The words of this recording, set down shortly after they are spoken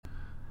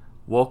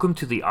Welcome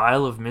to the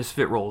Isle of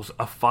Misfit Rolls,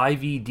 a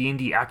 5e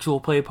D&D actual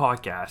play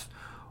podcast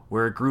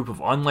where a group of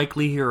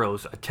unlikely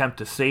heroes attempt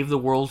to save the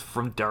world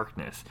from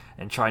darkness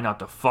and try not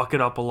to fuck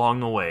it up along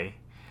the way.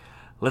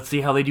 Let's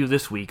see how they do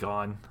this week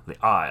on the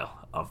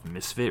Isle of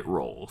Misfit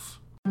Rolls.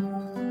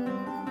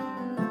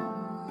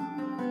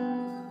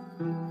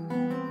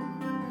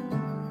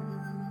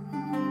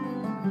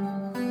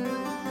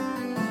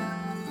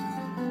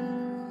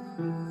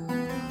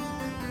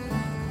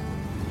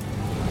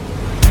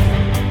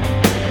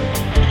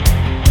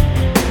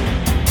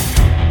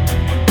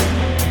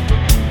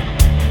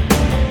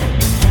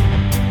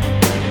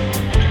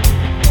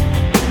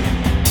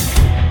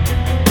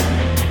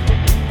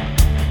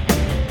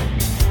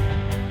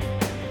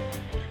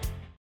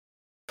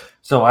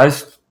 So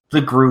as the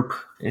group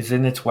is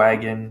in its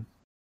wagon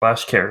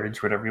 /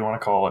 carriage, whatever you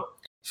want to call it,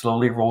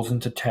 slowly rolls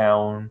into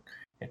town.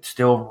 It's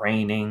still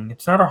raining.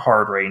 It's not a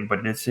hard rain,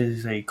 but this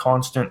is a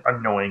constant,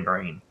 annoying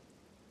rain.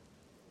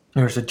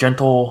 There's a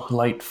gentle,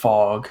 light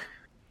fog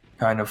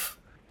kind of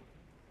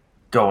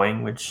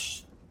going,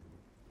 which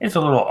is a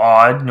little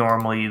odd.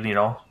 Normally,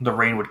 the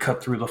rain would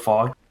cut through the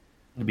fog.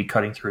 It'd be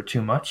cutting through it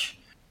too much.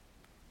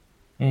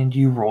 And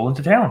you roll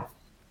into town.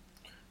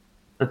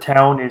 The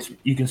town is,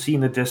 you can see in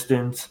the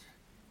distance,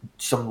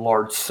 some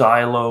large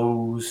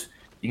silos.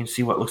 You can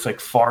see what looks like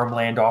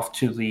farmland off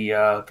to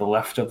the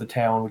left of the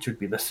town, which would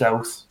be the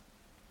south.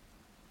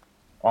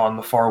 On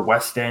the far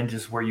west end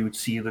is where you would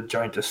see the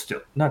giant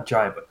not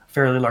giant, but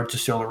fairly large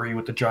distillery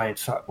with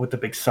the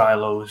big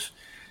silos.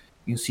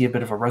 You can see a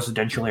bit of a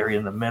residential area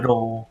in the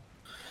middle.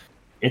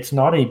 It's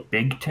not a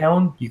big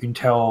town. You can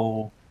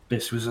tell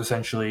this was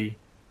essentially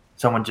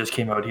someone just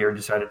came out here and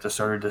decided to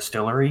start a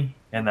distillery,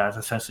 and that's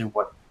essentially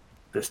what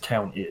this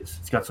town is.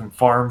 It's got some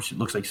farms. It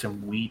looks like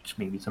some wheat,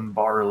 maybe some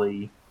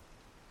barley,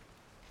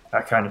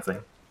 that kind of thing.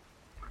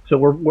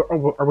 So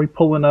are we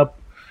pulling up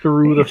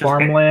through the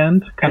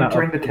farmland? Kind of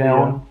entering the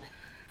town.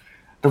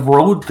 The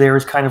road there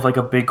is kind of like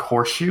a big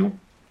horseshoe,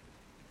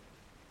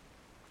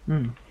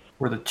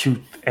 where the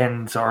two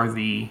ends are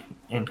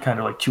and kind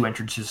of like two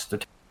entrances to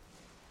town.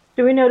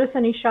 Do we notice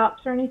any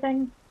shops or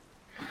anything?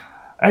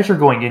 As you're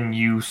going in,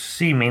 you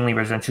see mainly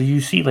residential.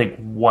 You see like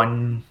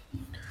one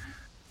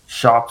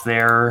shop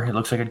there. It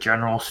looks like a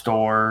general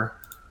store.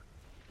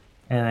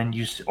 And then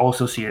you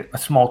also see a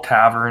small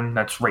tavern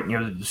that's right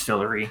near the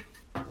distillery.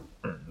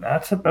 And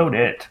that's about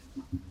it.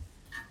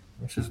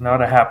 This is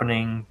not a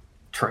happening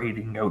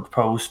trading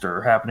outpost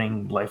or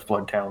happening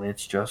lifeblood town.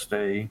 It's just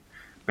a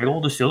big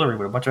old distillery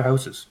with a bunch of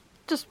houses.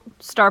 Just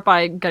start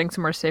by getting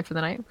somewhere safe for the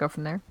night. Go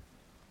from there.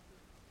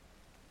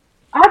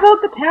 How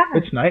about the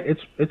tavern? It's night.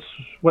 It's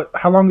what?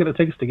 How long did it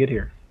take us to get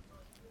here?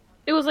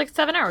 It was like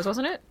 7 hours,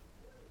 wasn't it?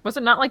 Was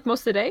it not like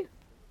most of the day?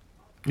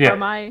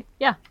 Yeah.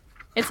 Yeah.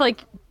 It's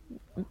like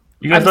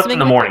you guys left in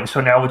the morning, so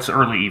now it's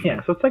early evening.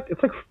 Yeah, so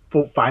it's like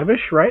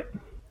 5-ish, right?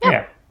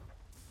 Yeah.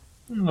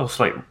 A little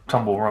slight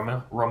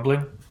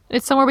rumbling.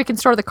 It's somewhere we can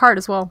store the cart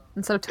as well,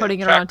 instead of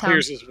toting it around town.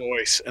 Clears his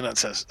voice and it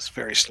says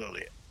very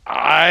slowly,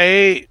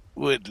 I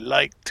would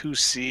like to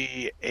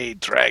see a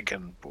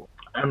dragon.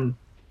 I'm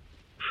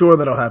sure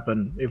that'll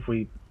happen if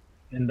we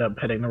end up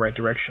heading the right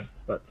direction.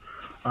 But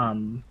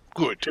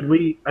good.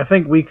 I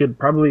think we could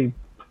probably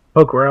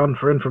poke around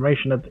for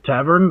information at the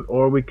tavern,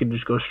 or we could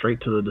just go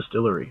straight to the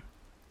distillery.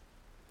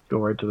 Go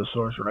right to the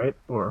source, right?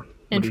 Or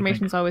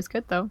information's always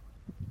good, though.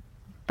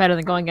 Better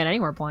than going in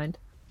anywhere blind.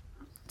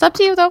 It's up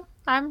to you, though.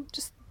 I'm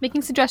just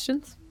making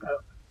suggestions.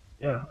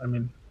 Yeah, I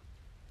mean,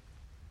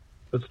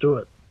 let's do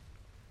it.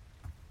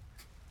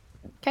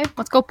 Okay,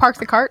 let's go park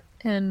the cart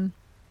and...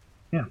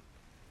 Yeah.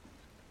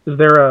 Is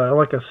there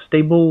a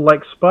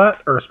stable-like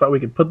spot, or a spot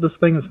we could put this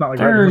thing that's not like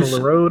right in the middle of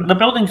the road? The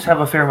buildings have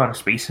a fair amount of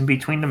space in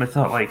between them. It's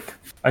not like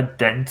a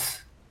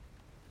dense...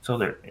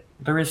 So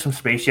there is some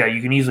space. Yeah,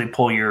 you can easily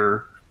pull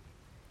your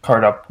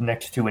cart up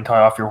next to and tie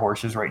off your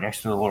horses right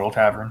next to the little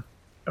tavern.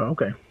 Oh,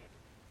 okay.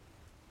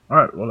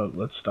 Alright, well,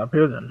 let's stop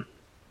here then.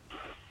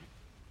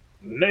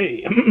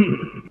 Nay.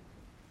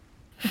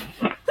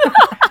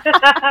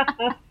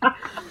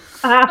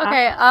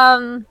 Okay,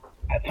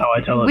 That's how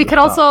I tell it.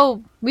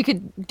 We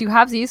could do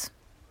halvesies.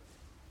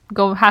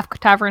 Go half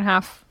tavern,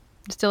 half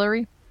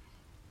distillery.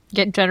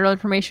 Get general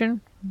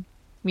information.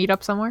 Meet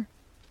up somewhere.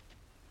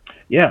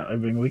 Yeah, I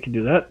mean, we can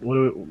do that.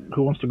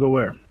 Who wants to go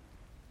where?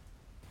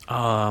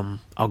 I'll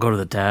go to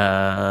the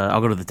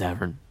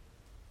tavern.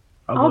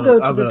 I'll go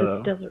to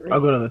the distillery.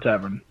 I'll go to the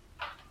tavern.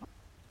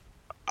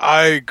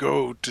 I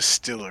go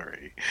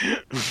distillery.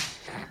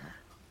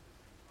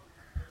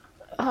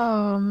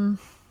 I'll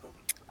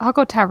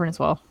go tavern as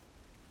well.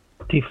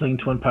 Tiefling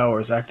twin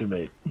powers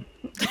activate.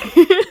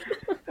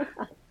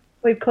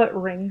 We put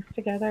rings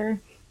together.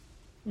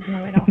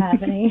 No, we don't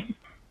have any.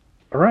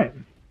 All right.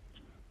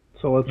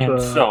 So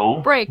let's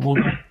break.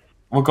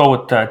 We'll go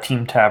with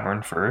Team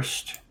Tavern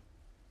first.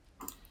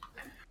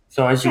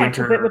 So as you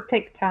enter, it would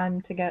take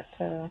time to get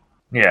to.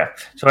 Yeah.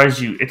 So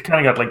it's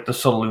kind of got like the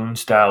saloon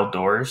style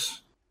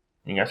doors.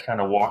 You guys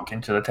kind of walk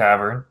into the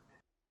tavern,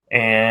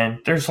 and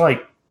there's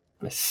like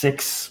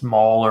 6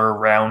 smaller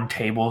round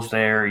tables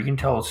there. You can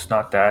tell it's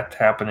not that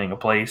happening a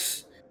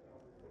place.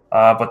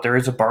 But there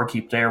is a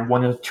barkeep there.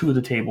 Two of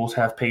the tables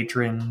have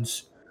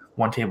patrons.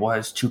 One table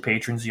has 2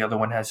 patrons. The other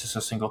one has just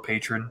a single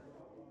patron.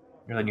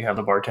 And then you have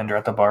the bartender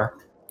at the bar,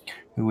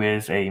 who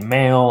is a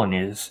male in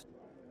his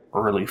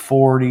early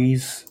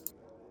 40s.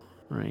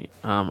 Right.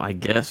 I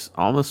guess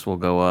Almas will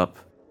go up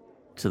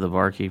to the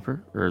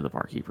bartender,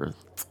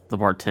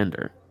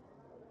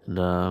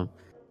 and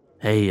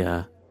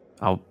hey,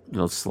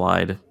 I'll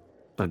slide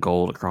a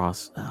gold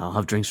across. I'll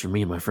have drinks for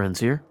me and my friends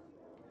here.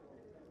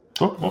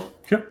 Oh,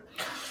 sure.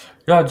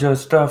 Yeah,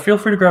 just feel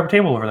free to grab a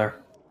table over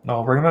there.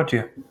 I'll bring them out to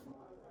you.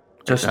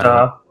 Just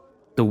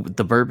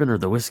the bourbon or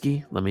the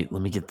whiskey. Let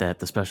me get that,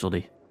 the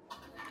specialty.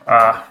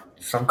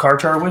 Some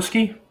Karchar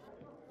whiskey.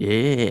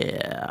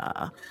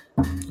 Yeah.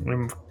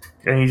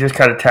 And he just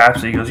kind of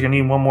taps it. He goes, "You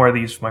need one more of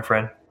these, my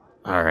friend."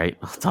 All right,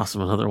 I'll toss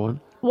him another one.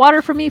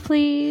 Water for me,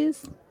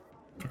 please.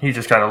 He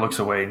just kind of looks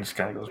away and just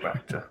kind of goes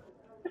back to.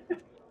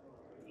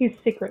 He's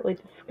secretly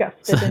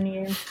disgusted in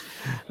you.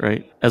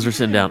 Right. As we're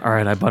sitting down, all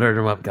right, I buttered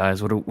him up,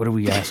 guys. What are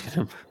we asking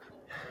him?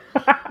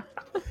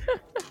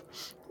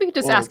 We could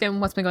just ask him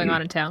what's been going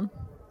on in town.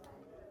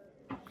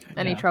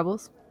 Any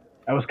troubles?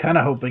 I was kind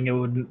of hoping it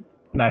would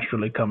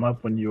naturally come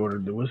up when you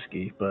ordered the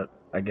whiskey, but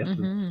I guess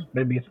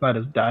maybe it's not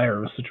as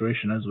dire of a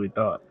situation as we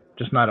thought.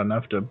 Just not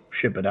enough to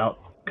ship it out,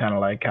 kind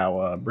of like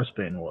how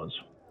Brisbane was.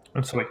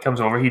 And so he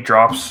comes over. He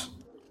drops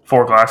 3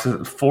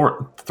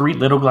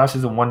 little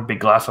glasses and 1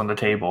 big glass on the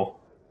table.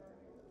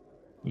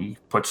 He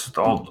puts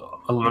a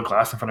little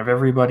glass in front of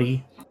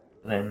everybody.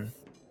 Then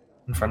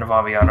in front of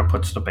Aviana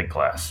puts the big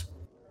glass.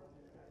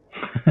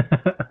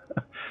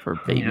 For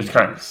baby He just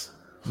kind of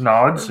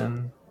nods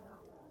and...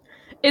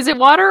 Is it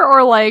water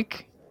or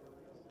like...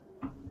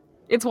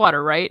 It's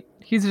water, right?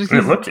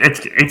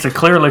 It's a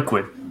clear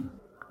liquid.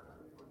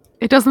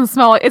 It doesn't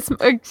smell like...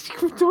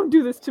 don't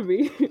do this to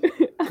me.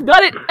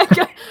 Not it.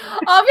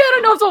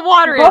 Aviana knows what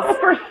water is. Roll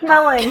for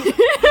smelling.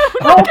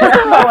 Roll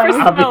for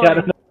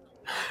smelling.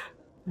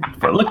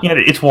 But looking at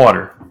it, it's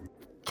water.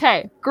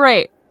 Okay,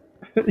 great.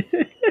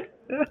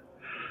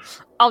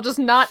 I'll just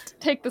not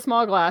take the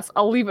small glass.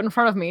 I'll leave it in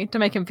front of me to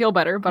make him feel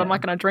better, but I'm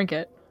not going to drink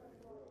it.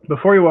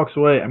 Before he walks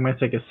away, I'm going to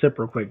take a sip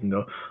real quick and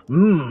go,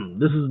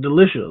 this is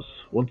delicious.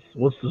 What's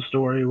the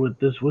story with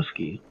this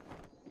whiskey?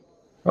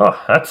 Oh,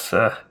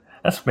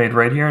 that's made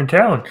right here in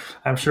town.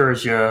 I'm sure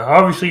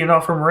obviously you're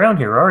not from around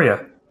here, are you?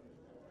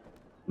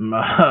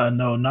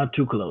 No, not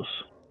too close.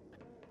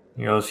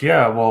 He goes,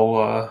 yeah,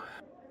 well,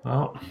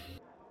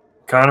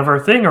 kind of our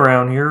thing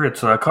around here.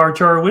 It's a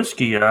Karchar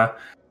whiskey.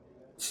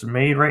 It's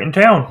made right in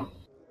town.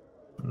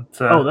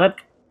 That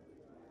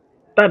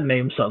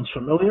name sounds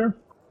familiar.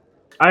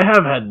 I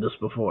have had this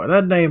before.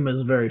 That name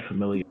is very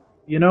familiar.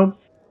 You know?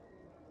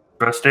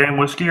 Best damn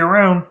whiskey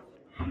around.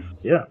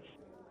 Yeah.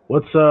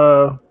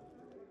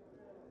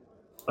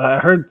 I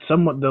heard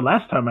the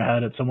last time I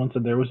had it, someone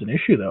said there was an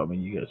issue, though. I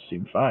mean, you guys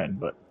seem fine,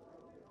 but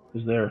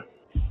is there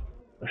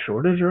a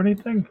shortage or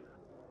anything?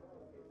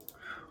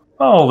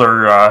 Oh,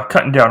 they're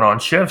cutting down on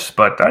shifts,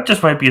 but that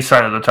just might be a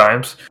sign of the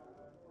times.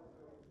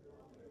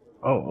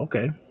 Oh,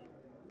 okay.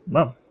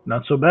 Well,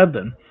 not so bad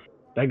then.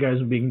 That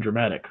guy's being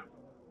dramatic.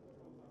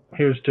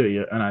 Here's to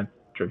you, and I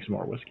drink some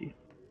more whiskey.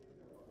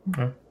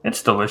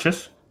 It's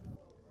delicious.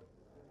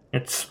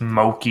 It's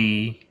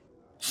smoky,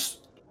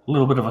 a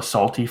little bit of a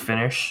salty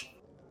finish,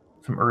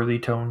 some earthy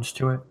tones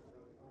to it.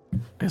 I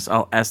guess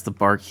I'll ask the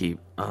barkeep.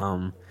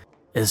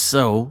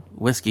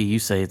 Whiskey, you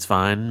say it's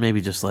fine,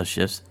 maybe just less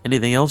shifts.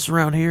 Anything else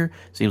around here?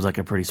 Seems like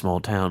a pretty small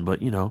town,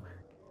 but,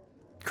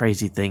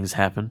 crazy things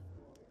happen.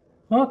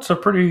 Well, it's a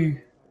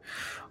pretty...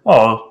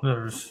 Well,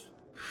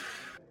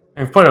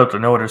 they've put out the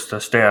notice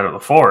to stay out of the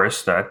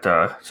forest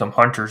that some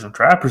hunters and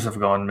trappers have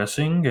gone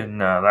missing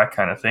and that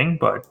kind of thing,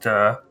 but,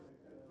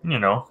 you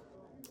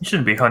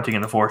shouldn't be hunting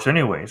in the forest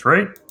anyways,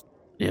 right?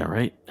 Yeah,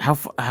 right. How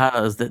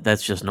is that?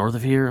 That's just north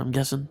of here, I'm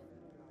guessing?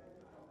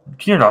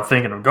 You're not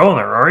thinking of going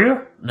there, are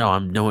you? No,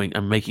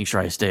 I'm making sure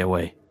I stay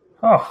away.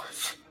 Oh,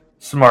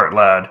 smart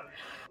lad.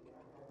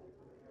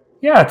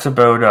 Yeah, it's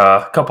about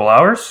a couple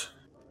hours.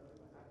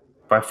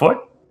 By foot.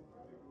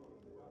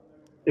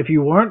 If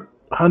you weren't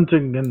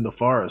hunting in the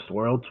forest,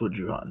 where else would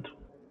you hunt?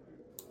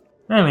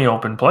 In the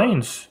open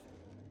plains.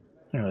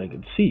 Yeah, they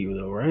can see you,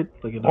 though, right?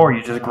 Or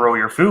you just grow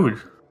your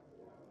food.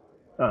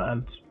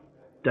 That's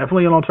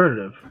definitely an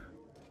alternative.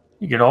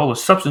 You get all the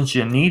substance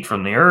you need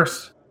from the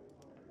earth.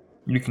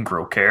 You can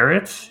grow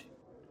carrots.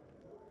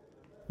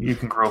 You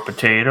can grow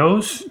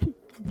potatoes.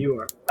 You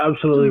are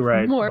absolutely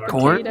right. More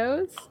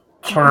potatoes.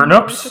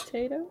 Turnips. More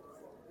potatoes.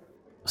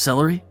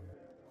 Celery?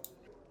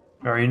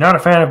 Are you not a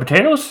fan of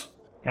potatoes?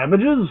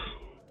 Cabbages?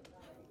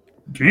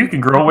 You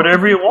can grow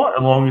whatever you want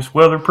as long as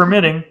weather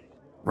permitting.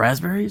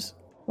 Raspberries?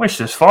 Wish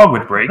this fog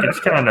would break. It's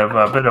kind of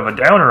a bit of a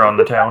downer on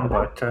the town,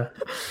 but...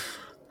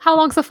 How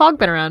long's the fog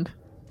been around?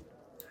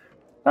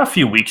 A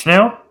few weeks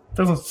now.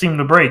 Doesn't seem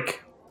to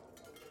break.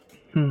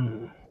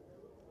 Is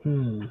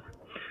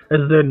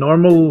that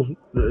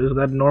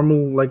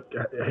normal, like,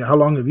 how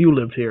long have you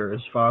lived here?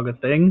 Is fog a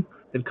thing?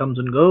 it comes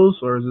and goes,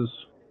 or is this?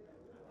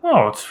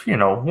 Oh, it's,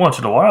 once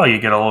in a while you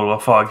get a little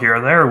fog here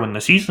and there when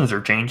the seasons are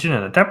changing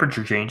and the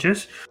temperature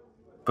changes.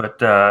 But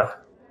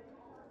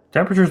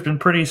temperature's been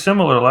pretty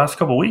similar the last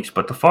couple of weeks,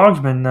 but the fog's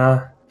been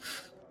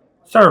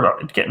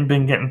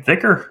getting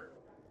thicker.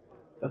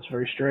 That's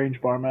very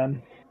strange,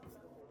 barman.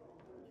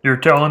 You're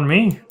telling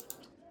me.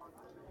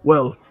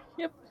 Well,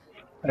 Yep.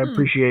 I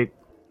appreciate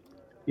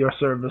your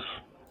service.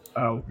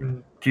 Oh,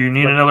 Do you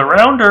need another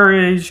round, or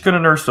are you just going to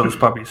nurse those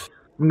puppies?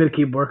 I'm gonna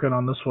keep working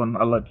on this one.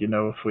 I'll let you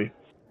know if we.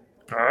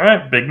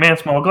 Alright, big man,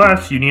 small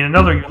glass. You need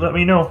another, you let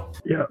me know.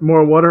 Yeah,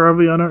 more water,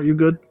 Aviana. You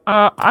good?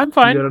 I'm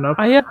fine. You good enough?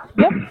 Yep.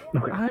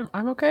 Okay.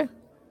 I'm okay.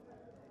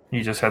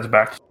 He just heads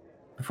back.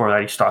 Before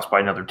that, he stops by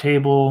another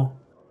table,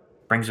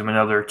 brings him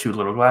another 2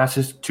 little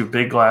glasses, 2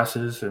 big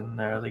glasses, and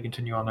they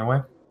continue on their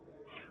way.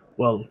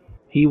 Well,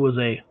 he was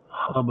a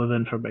hub of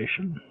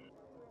information.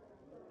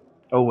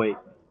 Oh wait,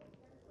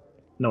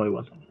 no, he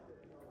wasn't.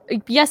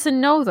 Yes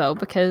and no, though,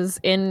 because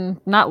in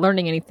not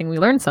learning anything, we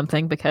learned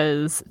something,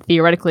 because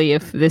theoretically,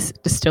 if this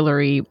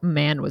distillery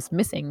man was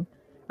missing,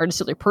 or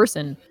distillery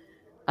person,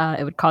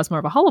 it would cause more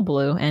of a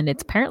hullabaloo, and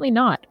it's apparently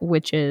not,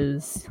 which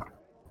is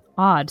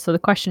odd. So the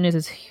question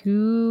is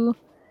who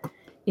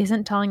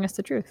isn't telling us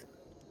the truth?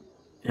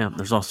 Yeah,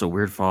 there's also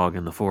weird fog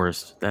in the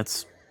forest.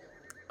 That's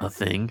a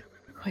thing.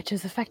 Which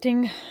is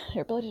affecting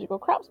your ability to grow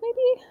crops,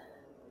 maybe?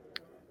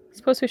 I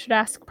suppose we should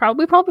ask.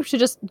 We probably should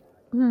just...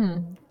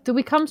 Do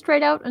we come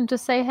straight out and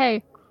just say,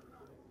 hey,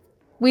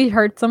 we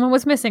heard someone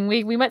was missing.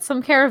 We met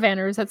some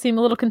caravanners that seem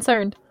a little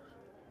concerned.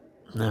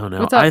 No.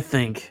 What's up? I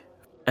think,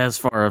 as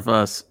far as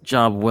us,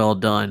 job well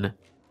done.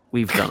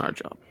 We've done our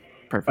job.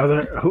 Perfect.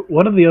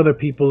 What are the other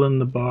people in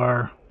the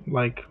bar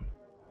like?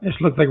 They just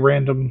look like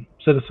random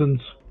citizens.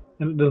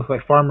 And they look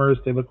like farmers.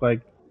 They look like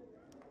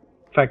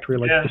factory,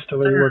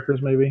 distillery they're workers,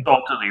 maybe.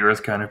 Salt to the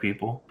earth kind of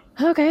people.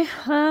 Okay,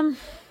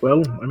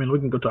 Well, I mean, we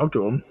can go talk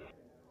to them.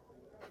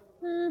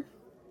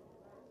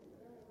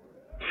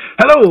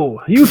 Hello,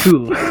 you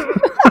two.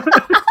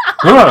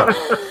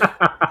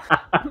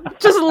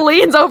 just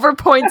leans over,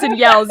 points, and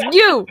yells,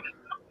 "You!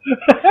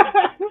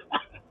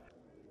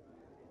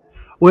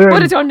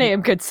 What is your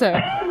name, good sir?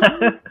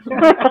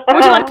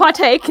 Would you like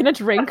partake in a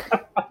drink?"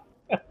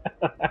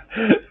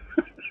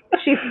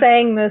 She's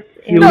saying this.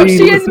 No,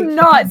 she is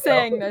not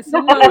saying this.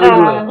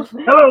 No.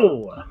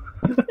 Hello.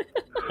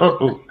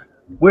 Oh,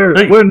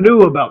 We're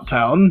new about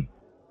town,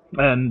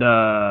 and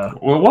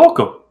well,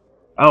 welcome.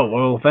 Oh,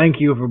 well, thank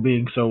you for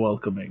being so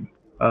welcoming.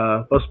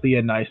 Must be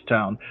a nice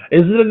town.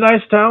 Is it a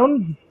nice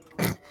town?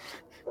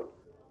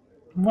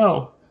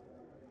 Well,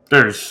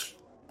 there's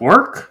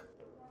work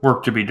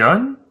to be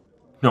done.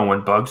 No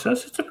one bugs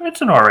us.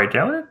 It's an alright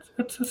town.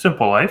 It's a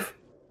simple life.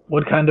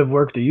 What kind of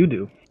work do you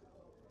do?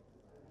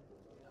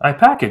 I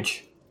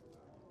package.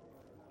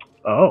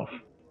 Oh,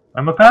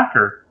 I'm a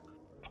packer.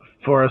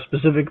 for a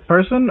specific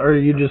person, or are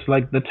you just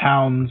like the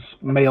town's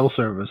mail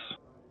service?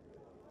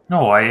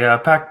 No, I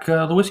pack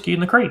the whiskey in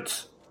the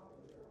crates.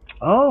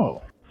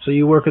 Oh, so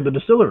you work at the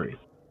distillery?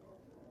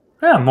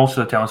 Yeah, most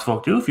of the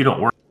townsfolk do. If you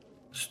don't work,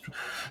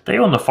 they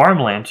own the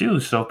farmland too,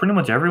 so pretty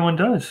much everyone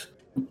does.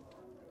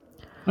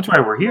 That's why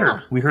we're here. Huh.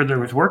 We heard there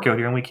was work out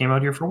here, and we came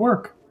out here for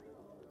work.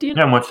 Do you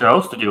Not much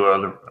else to do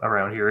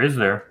around here, is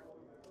there?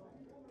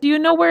 Do you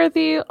know where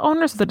the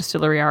owners of the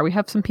distillery are? We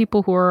have some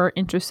people who are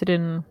interested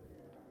in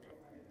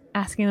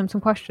asking them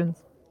some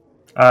questions.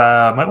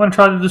 Might want to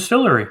try the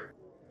distillery.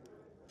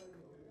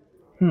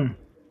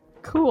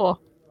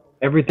 Cool.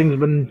 Everything's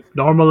been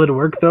normal at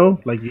work, though?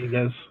 Like, you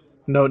guys...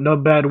 No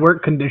bad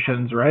work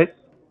conditions, right?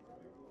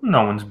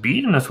 No one's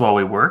beating us while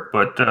we work,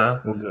 but Well,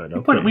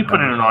 good. we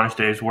put in an honest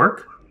day's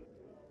work.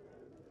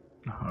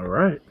 All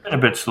right. Been a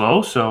bit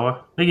slow, so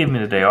they gave me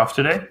the day off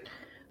today.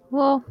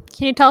 Well,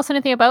 can you tell us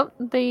anything about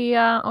the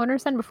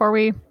owners then before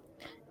we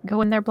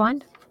go in there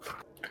blind?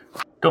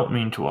 Don't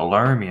mean to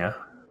alarm you,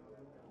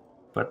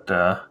 but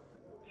there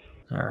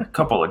are a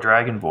couple of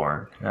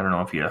Dragonborn. I don't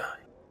know if you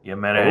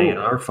met any of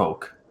our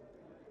folk.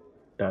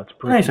 That's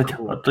pretty Nice.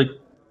 cool. Like,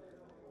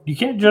 you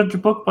can't judge a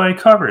book by a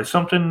cover. It's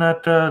something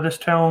that this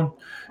town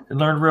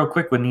learned real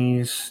quick when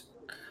these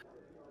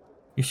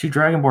two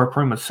Dragonborn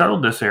pretty much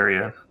settled this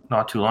area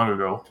not too long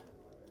ago.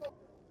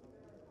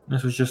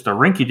 This was just a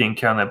rinky-dink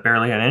town that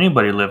barely had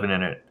anybody living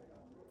in it.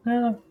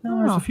 Yeah,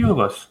 there's a few of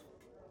us.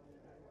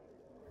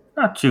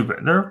 Not too bad.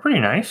 They're pretty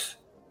nice.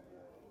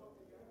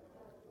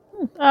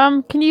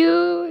 Can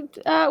you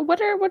what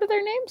are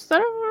their names? I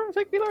don't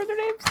think we learned their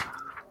names.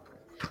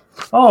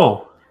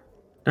 Oh,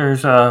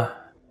 there's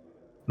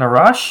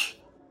Narash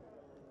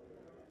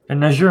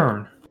and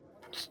Najurn.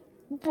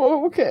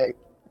 Okay.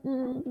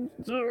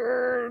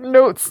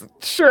 Notes.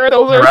 Sure,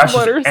 those are Narash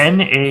letters.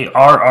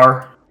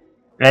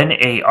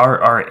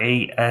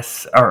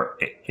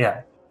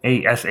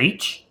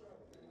 N-A-R-R-A-S-H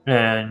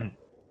and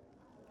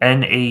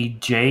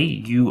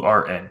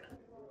N-A-J-U-R-N.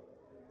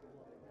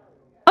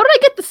 How did I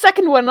get the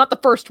second one, not the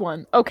first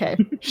one? Okay,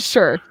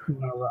 sure.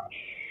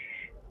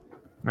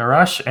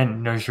 Narash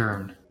and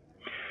Najurn.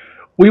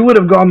 We would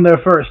have gone there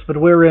first, but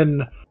we're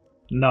in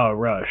no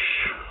rush.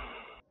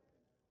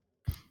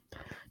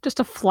 Just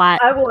a flat,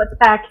 I will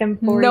attack him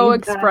for no you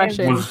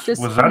expression. Was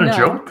Just that a no.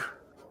 joke?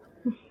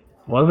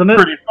 Wasn't it?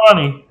 Pretty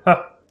funny.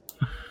 Huh.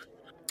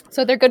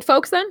 So they're good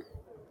folks then?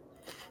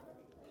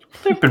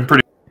 They've been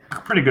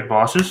pretty good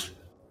bosses.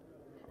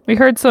 We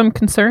heard some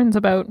concerns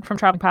from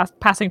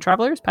passing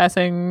travelers,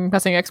 passing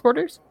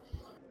exporters.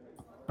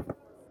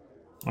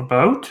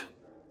 About?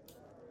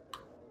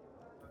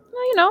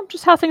 Well,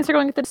 just how things are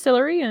going at the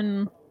distillery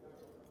and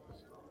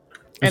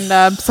Is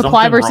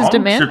supply something versus wrong?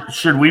 demand.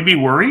 Should we be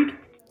worried?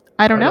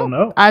 I don't I know. don't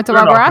know. That's We're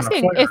what not we're gonna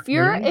asking.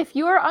 fire If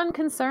you're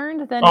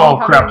unconcerned, then Oh we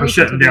have crap! no We're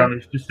reason shutting to down be.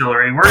 this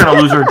distillery. We're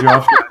gonna lose our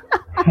jobs.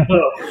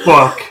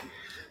 Fuck!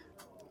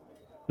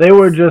 They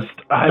were just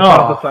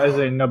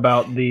hypothesizing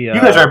about the. You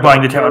guys aren't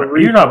buying the town.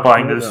 You're not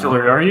buying the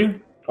distillery, are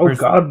you? Oh Where's-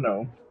 God,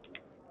 no.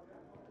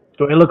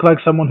 Do I look like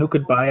someone who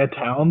could buy a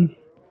town?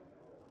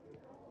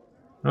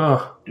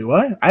 Oh, Do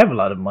I? I have a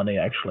lot of money,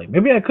 actually.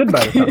 Maybe I could buy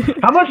a town.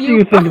 How much do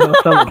you think they'll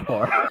sell it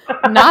for?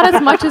 Not as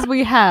much as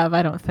we have,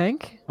 I don't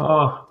think.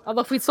 oh.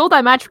 Although if we sold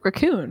that magic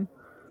raccoon,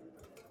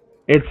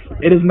 It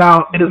is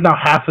now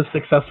half as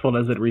successful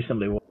as it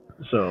recently was.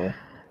 So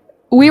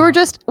we were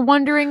just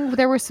wondering.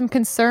 There were some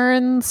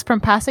concerns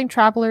from passing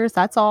travelers.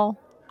 That's all.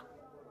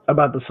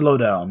 about the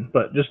slowdown,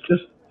 but just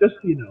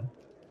you know.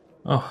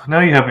 Oh,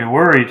 now you have me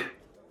worried.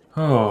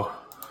 Oh.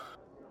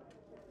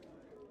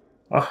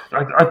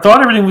 I thought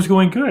everything was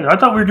going good. I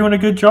thought we were doing a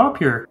good job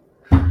here.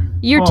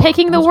 You're Oh,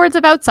 taking the words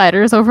of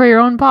outsiders over your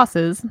own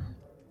bosses.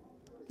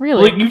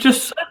 Really? Like, you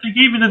just said they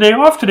gave you the day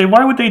off today.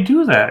 Why would they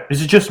do that?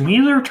 Is it just me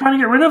they're trying to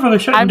get rid of? Are they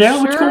shutting I'm down?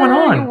 sure What's going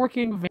on? you're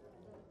working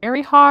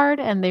very hard,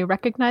 and they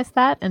recognize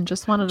that, and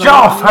just wanted to.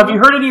 Joff, have you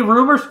heard any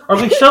rumors? Are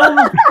they selling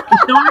the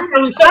distillery?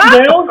 Are they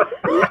shutting down?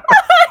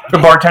 The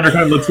bartender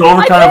kind of looks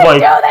over, kind of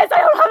like, do this. I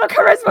don't have a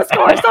charisma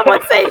score.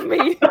 Someone save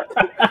me.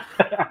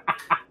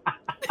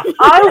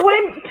 I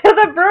went to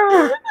the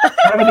brew,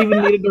 I haven't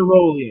even needed to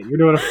roll yet. You're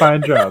doing a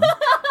fine job.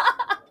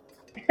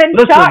 and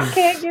Listen, Doc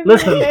can't give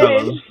Listen, me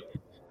fellas,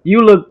 you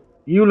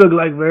look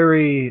like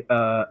very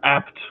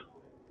apt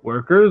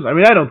workers. I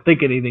mean, I don't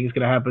think anything's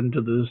gonna happen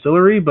to the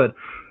distillery, but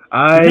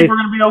you think we're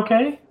going to be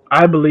okay?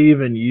 I believe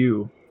in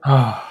you.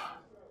 Oh,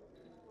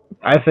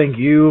 I think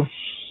you,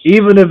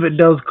 even if it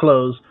does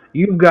close,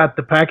 you've got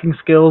the packing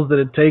skills that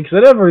it takes.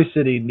 That every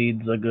city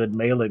needs a good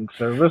mailing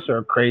service or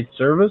a crate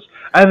service.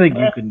 I think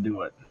you can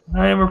do it.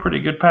 I am a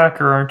pretty good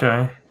packer, aren't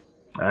I?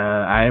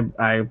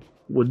 I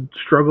would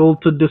struggle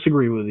to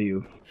disagree with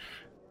you.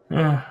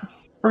 Yeah,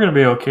 we're going to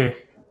be okay.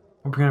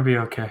 We're going to be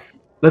okay.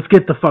 Let's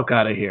get the fuck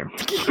out of here.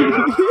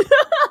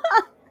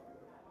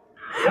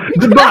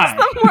 Goodbye. Ask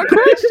them more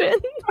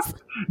questions.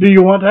 Do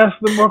you want to ask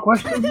them more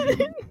questions?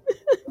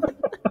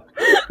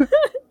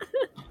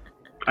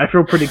 I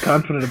feel pretty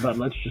confident about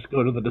let's just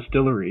go to the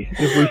distillery.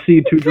 If we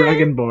see two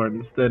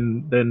dragonborns,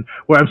 then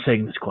well, I'm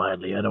saying this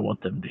quietly. I don't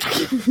want them to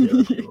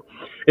hear.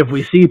 If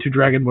we see two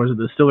dragonborns at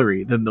the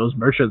distillery, then those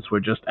merchants were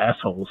just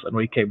assholes, and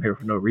we came here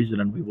for no reason,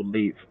 and we will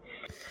leave.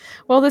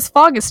 Well, this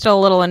fog is still a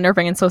little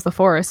unnerving, and so is the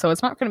forest, so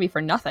it's not going to be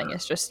for nothing.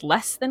 It's just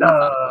less than I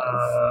thought it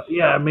was.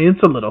 Yeah, I mean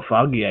it's a little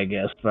foggy, I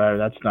guess, but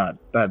that's not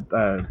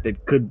that.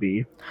 It could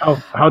be.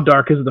 How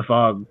dark is the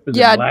fog? Is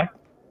Yeah. it black?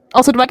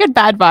 Also, do I get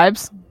bad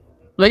vibes?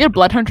 Do I get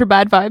Blood Hunter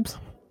bad vibes?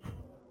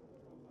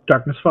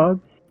 Darkness fog?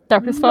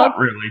 Darkness fog? Not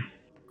really.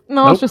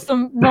 No, Nope. it's just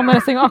some real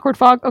menacing, awkward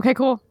fog. Okay,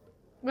 cool.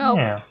 Well,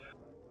 Yeah.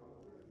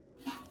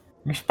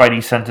 Your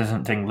spidey sense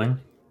isn't tingling.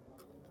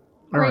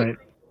 All Great. right.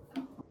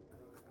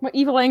 my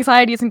evil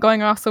anxiety isn't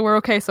going off, so we're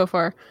okay so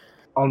far.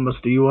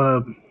 Almost. Do you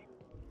want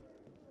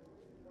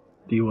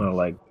to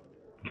like?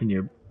 Can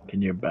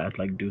your bat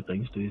like do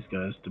things to these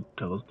guys to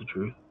tell us the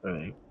truth?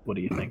 What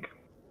do you think?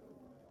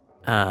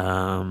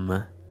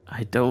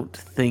 I don't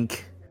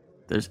think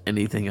there's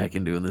anything I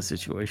can do in this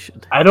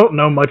situation. I don't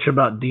know much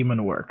about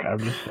demon work. I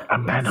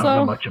don't know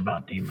So- much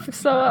about demons.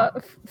 So,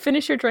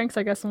 finish your drinks,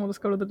 I guess, and we'll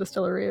just go to the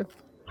distillery.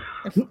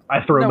 If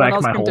I throw no one back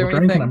else my can whole do drink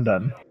anything. and I'm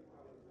done.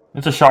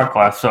 It's a shot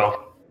glass,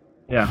 so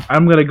Yeah,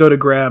 I'm gonna go to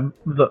grab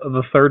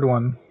the third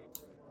one.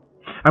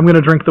 I'm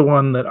gonna drink the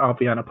one that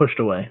Aviana pushed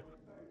away.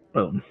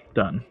 Boom,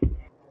 done.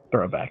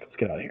 Throw it back. Let's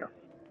get out of here.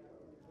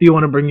 Do you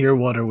want to bring your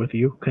water with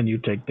you? Can you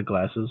take the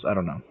glasses? I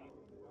don't know.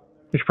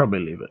 We should probably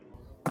leave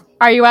it.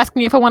 Are you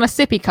asking me if I want a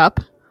sippy cup?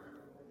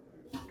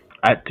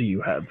 Do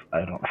you have?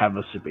 I don't have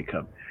a sippy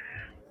cup.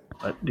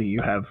 But do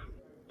you have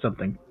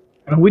something?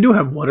 We do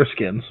have water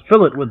skins.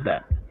 Fill it with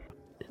that.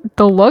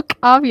 The look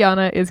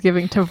Aviana is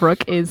giving to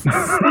Rook is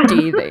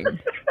scathing.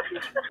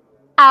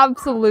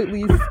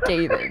 Absolutely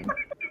scathing.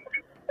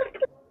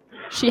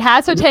 She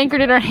has her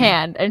tankard in her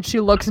hand, and she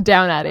looks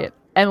down at it,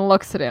 and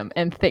looks at him,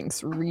 and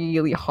thinks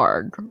really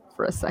hard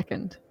for a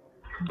second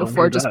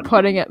before do just that.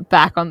 putting it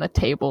back on the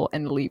table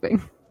and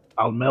leaving.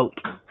 I'll melt.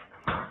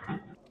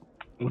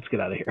 Let's get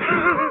out of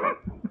here.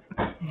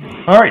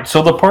 all right.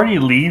 So the party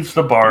leaves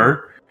the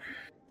bar.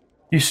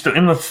 You still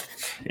in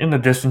the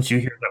distance. You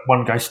hear that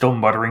one guy still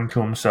muttering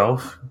to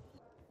himself.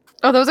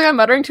 Oh, there was a guy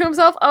muttering to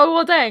himself? Oh,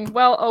 well, dang.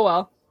 Well, oh,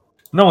 well.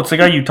 No, it's the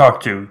guy you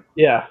talked to.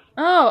 Yeah.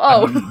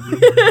 Oh.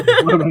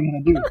 What am I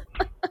gonna do?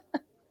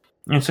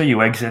 And so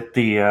you exit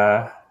the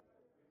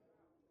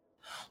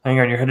Hang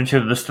on, you're headed to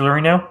the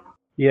distillery now?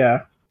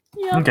 Yeah.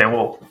 Yeah. Okay,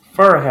 well,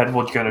 far ahead,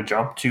 we're going to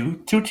jump to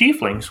two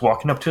tieflings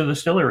walking up to the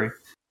distillery.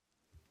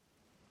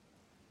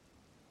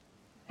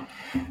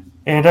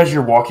 And as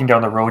you're walking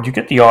down the road, you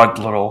get the odd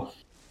little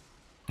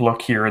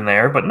look here and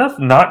there, but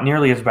not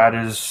nearly as bad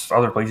as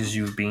other places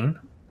you've been.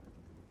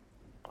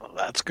 Well,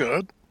 that's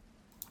good.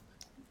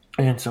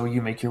 And so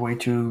you make your way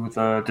to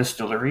the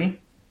distillery.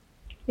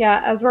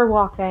 Yeah, as we're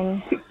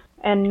walking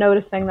and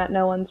noticing that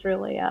no one's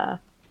really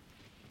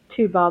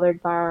too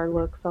bothered by our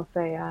looks, I'll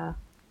say, yeah,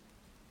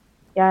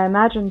 I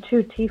imagine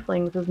 2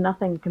 tieflings is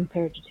nothing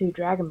compared to 2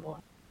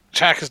 dragonborn.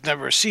 Jack has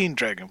never seen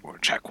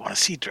Dragonborn. Jack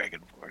wants to see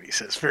Dragonborn, he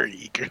says very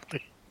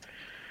eagerly.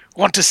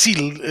 Want to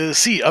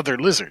see other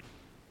lizard.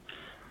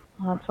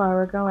 Well, that's why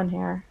we're going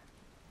here.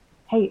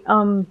 Hey,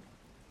 do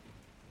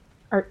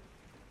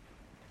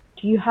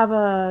you have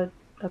a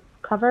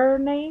cover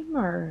name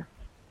or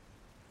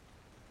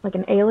like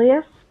an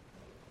alias?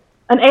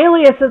 An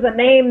alias is a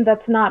name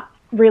that's not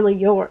really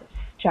yours,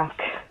 Jack.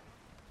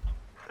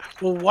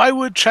 Well, why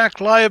would Jack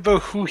lie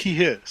about who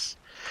he is?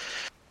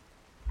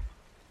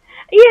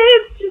 Yeah,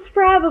 it's just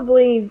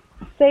probably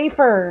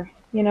safer.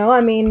 You know,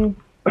 I mean,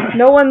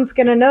 no one's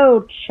gonna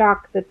know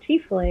Chuck the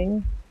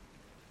Tiefling.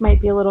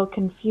 Might be a little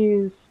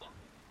confused.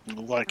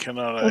 Why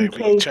cannot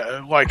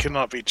Why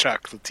cannot be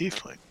Jack the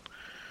Tiefling?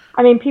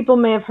 I mean, people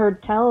may have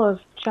heard tell of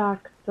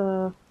Chuck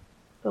the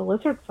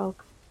lizard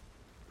folk.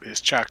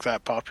 Is Jack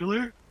that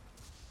popular?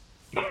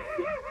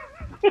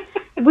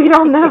 We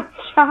don't know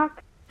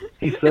Chuck.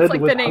 He said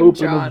like with the name hope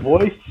in John. his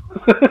voice.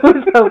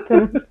 With hope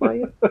in his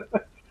voice.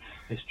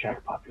 Is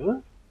Jack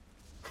popular?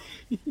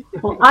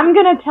 Well, I'm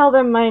gonna tell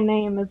them my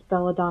name is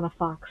Belladonna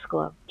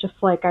Foxglove, just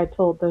like I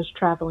told those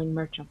traveling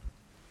merchants.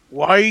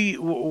 Why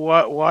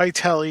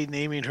Tally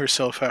naming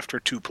herself after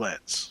 2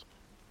 plants?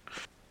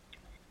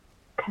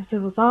 Because it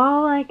was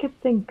all I could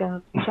think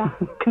of,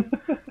 Chuck.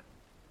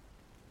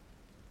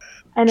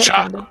 And it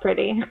Chuck. sounded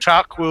pretty.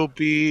 Chuck will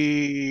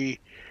be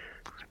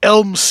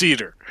Elm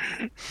Cedar.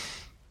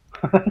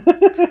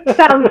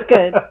 Sounds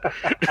good.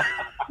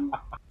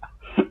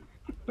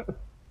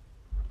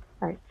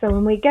 Alright, so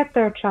when we get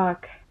there,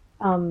 Chuck,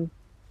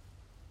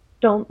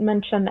 don't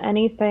mention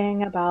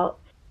anything about,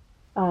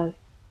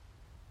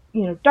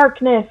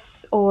 darkness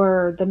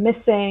or the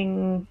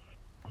missing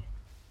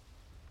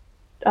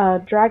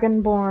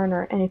Dragonborn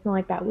or anything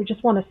like that. We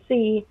just want to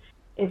see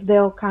if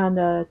they'll kind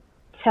of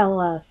tell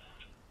us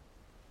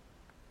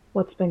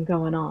what's been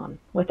going on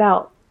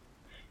without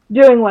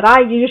doing what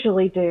I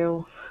usually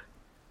do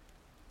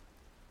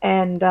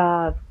and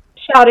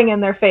shouting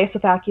in their face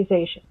with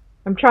accusation.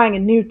 I'm trying a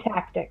new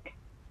tactic.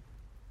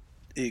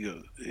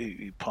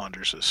 He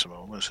ponders this a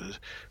moment.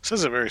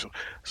 Says it very slow.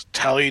 Does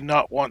Tally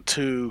not want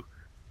to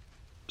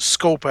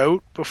scope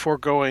out before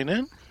going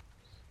in?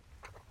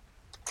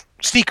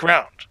 Sneak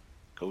around.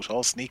 Goes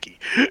all sneaky.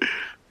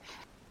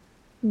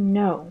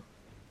 No.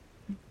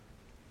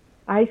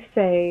 I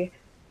say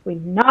we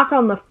knock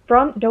on the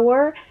front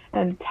door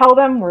and tell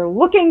them we're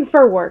looking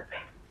for work.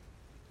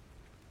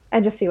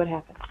 And just see what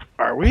happens.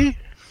 Are we?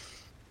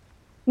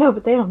 No,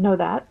 but they don't know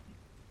that.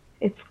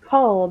 It's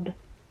called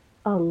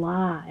a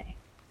lie.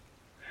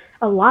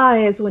 A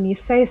lie is when you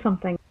say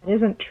something that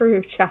isn't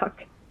true,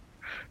 Chuck.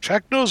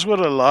 Chuck knows what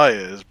a lie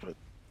is, but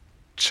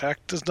Chuck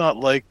does not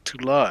like to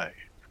lie.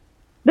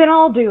 Then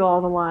I'll do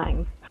all the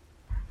lying.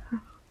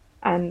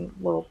 And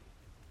we'll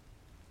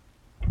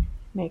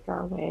make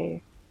our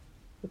way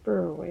to the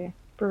brewery.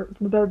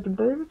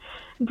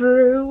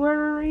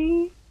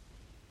 Brewery.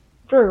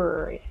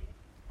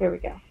 There we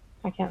go.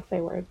 I can't say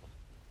words.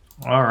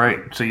 All right,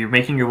 so you're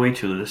making your way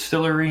to the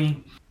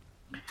distillery.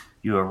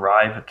 You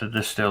arrive at the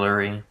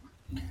distillery,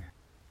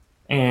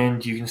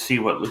 and you can see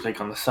what looks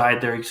like on the side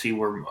there. You see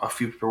where a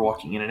few people are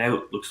walking in and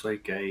out. Looks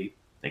like an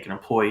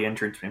employee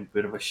entrance, maybe a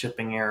bit of a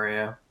shipping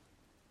area,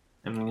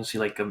 and you can see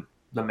like the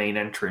main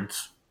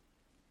entrance.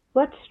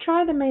 Let's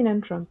try the main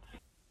entrance.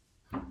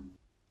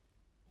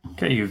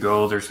 Okay, you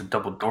go. There's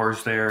double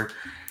doors there.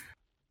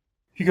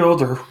 You go.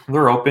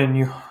 They're open.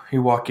 You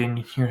walk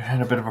in. You're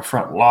in a bit of a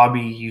front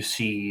lobby. You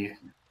see a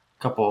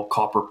couple of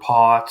copper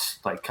pots,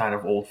 like kind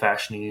of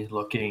old-fashioned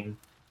looking.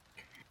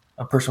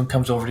 A person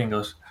comes over to you and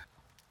goes,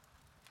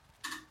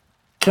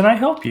 "Can I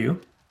help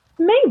you?"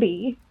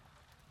 Maybe.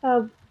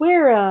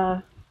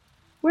 We're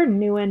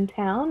new in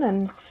town,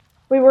 and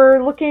we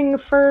were looking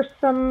for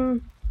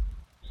some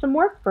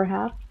work,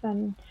 perhaps,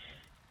 and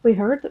we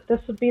heard that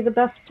this would be the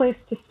best place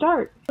to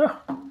start. Oh,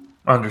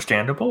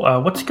 understandable.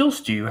 What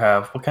skills do you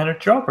have? What kind of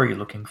job are you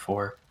looking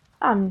for?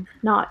 I'm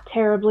not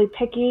terribly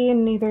picky,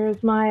 and neither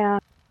is my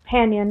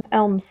companion,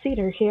 Elm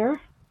Cedar, here.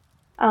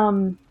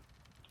 What's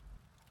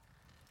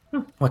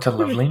a We're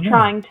lovely just name?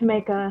 trying to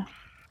make a...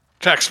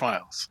 Jack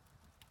smiles.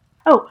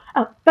 Oh,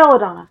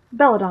 Belladonna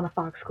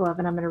Foxglove,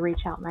 and I'm going to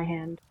reach out my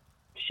hand,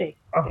 shake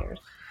theirs.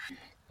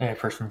 And a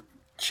person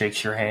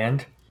shakes your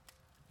hand,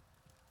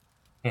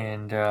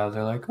 and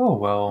they're like, "Oh,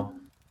 well,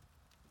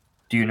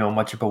 do you know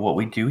much about what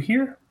we do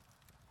here?"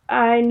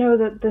 I know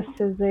that this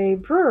is a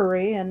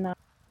brewery, and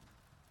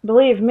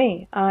believe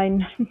me,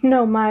 I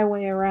know my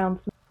way around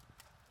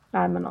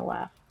I'm gonna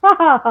laugh. Ha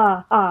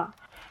ha ha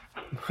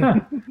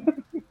ha.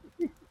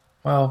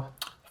 Well,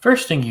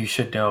 first thing you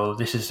should know,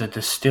 this is a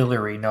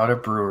distillery, not a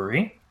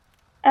brewery.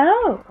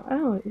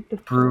 Oh,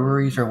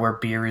 Breweries are where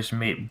beer is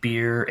made,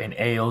 beer and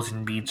ales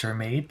and meads are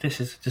made. This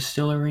is a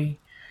distillery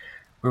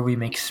where we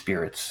make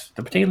spirits.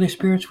 The particular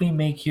spirits we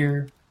make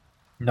here,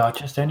 not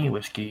just any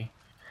whiskey,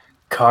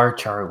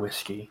 Karchar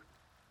whiskey.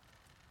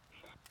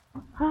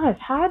 Oh, I've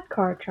had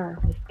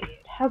Karchar whiskey.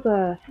 It has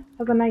a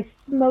nice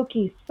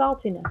smoky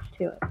saltiness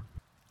to it.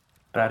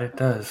 That it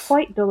does.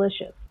 Quite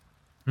delicious.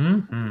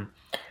 Mm-hmm.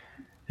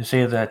 You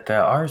say that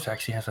ours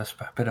actually has a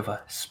bit of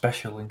a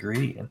special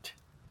ingredient.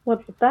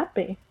 What would that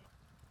be?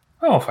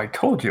 Oh, if I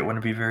told you, it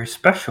wouldn't be very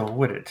special,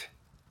 would it?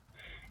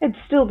 It'd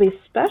still be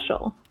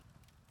special.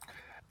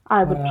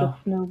 I would Well.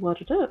 just know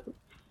what it is.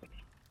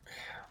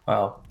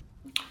 Well,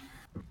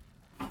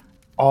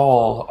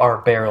 all our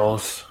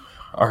barrels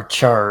are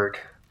charred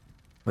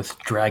with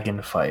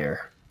dragon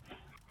fire.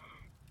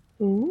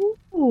 Ooh.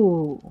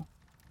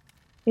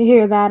 You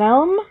hear that,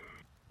 Elm?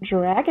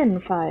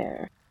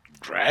 Dragonfire.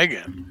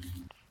 Dragon.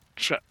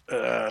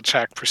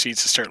 Jack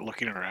proceeds to start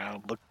looking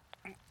around. Look,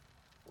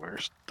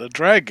 where's the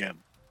dragon?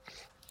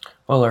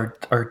 Well,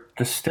 our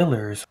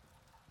distillers,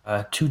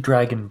 two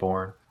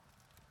dragonborn,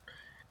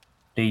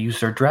 they use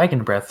their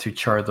dragon breath to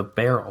char the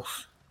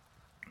barrels.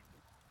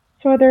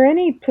 So are there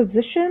any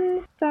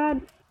positions that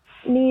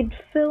need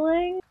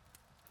filling?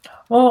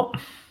 Well,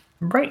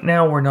 right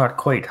now we're not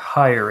quite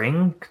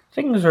hiring.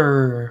 Things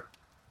are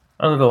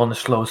a little on the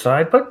slow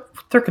side, but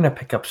they're going to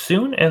pick up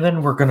soon, and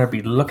then we're going to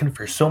be looking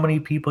for so many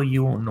people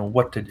you won't know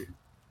what to do.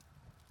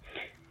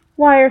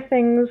 Why are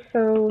things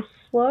so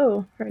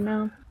slow right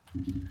now?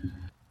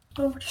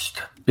 Oh, we're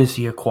just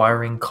busy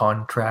acquiring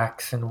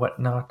contracts and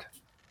whatnot.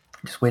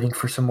 Just waiting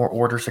for some more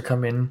orders to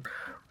come in.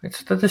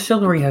 The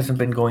distillery hasn't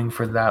been going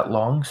for that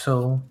long,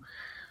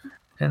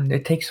 and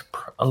it takes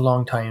a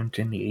long time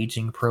in the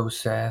aging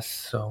process,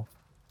 so...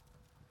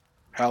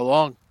 How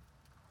long?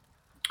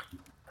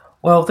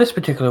 Well, this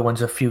particular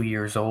one's a few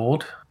years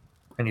old,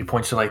 and he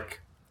points to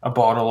like a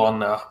bottle on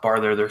the bar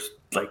there. There's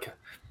like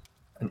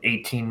an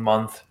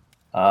 18-month,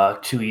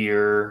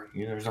 2-year,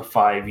 there's a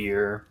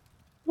 5-year.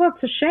 Well,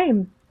 it's a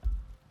shame.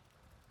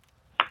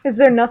 Is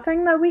there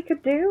nothing that we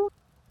could do?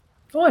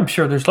 Oh, I'm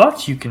sure there's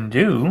lots you can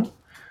do.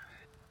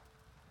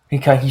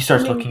 He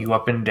starts looking you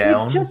up and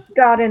down. We just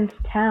got into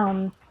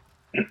town.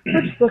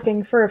 We're just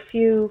looking for a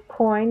few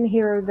coin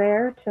here or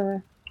there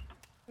to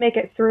make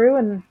it through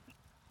and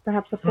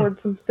perhaps afford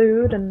some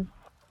food and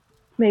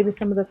maybe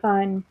some of the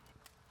fine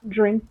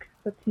drink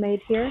that's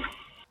made here.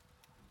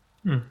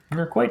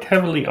 You're quite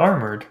heavily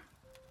armored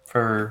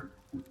for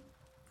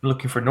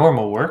looking for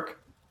normal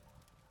work.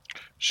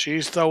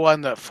 She's the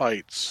one that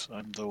fights.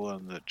 I'm the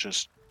one that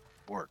just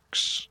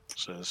works,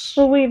 says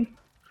Well,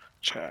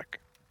 Jack.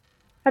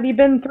 have you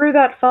been through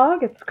that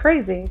fog? It's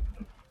crazy.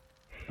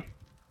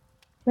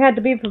 We had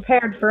to be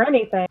prepared for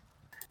anything.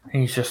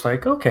 And he's just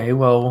like, okay,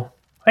 well,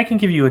 I can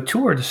give you a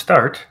tour to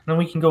start, then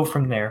we can go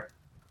from there.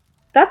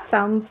 That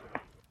sounds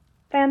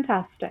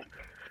fantastic.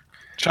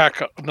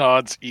 Jack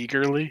nods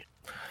eagerly.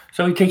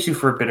 So he takes you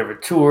for a bit of a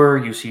tour.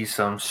 You see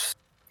some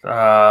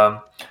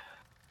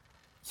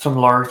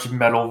large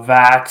metal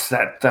vats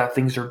that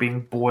things are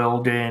being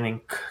boiled in and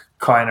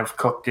kind of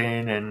cooked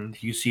in,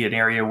 and you see an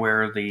area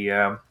where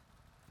the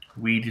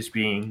wheat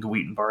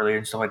and barley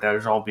and stuff like that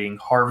is all being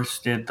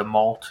harvested. The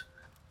malt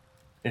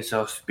is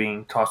just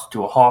being tossed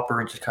to a hopper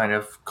and just kind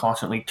of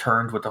constantly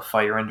turned with a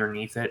fire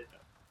underneath it.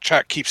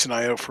 Jack keeps an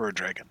eye out for a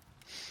dragon.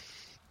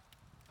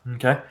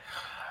 Okay.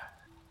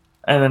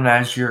 And then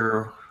as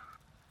you're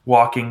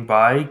walking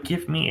by,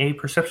 give me a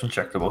perception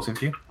check, the both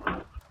of you.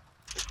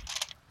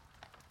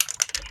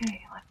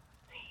 Okay,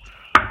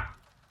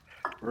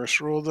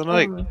 First roll of the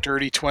night,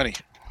 dirty 20.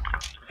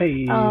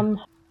 Hey.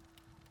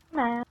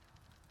 Math.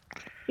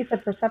 You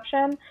said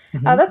perception?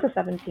 Mhm. Oh, that's a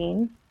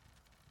 17.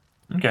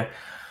 Okay.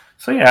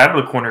 So yeah, out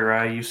of the corner of your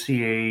eye, you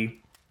see a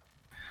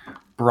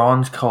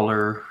bronze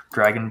color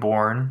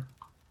dragonborn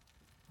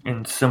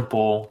in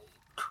simple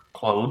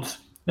clothes.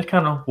 Just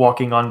kind of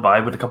walking on by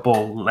with a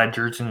couple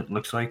ledgers, and it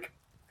looks like.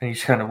 And he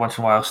just kind of once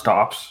in a while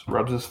stops,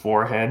 rubs his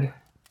forehead,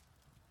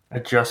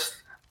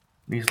 adjusts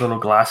these little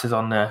glasses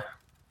on the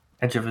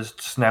edge of his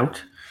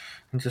snout,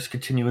 and just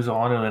continues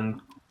on, and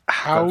then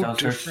How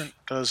downstairs. different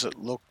does it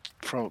look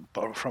from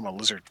a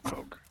lizard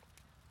folk?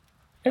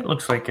 It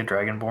looks like a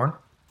dragonborn,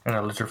 and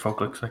a lizard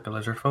folk looks like a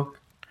lizard folk.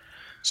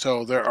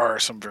 So there are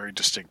some very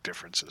distinct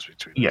differences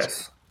between these.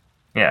 Yes.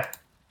 Yeah.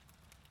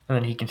 And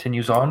then he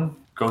continues on,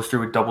 goes through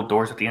with double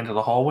doors at the end of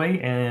the hallway,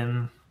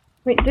 and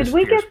Wait, did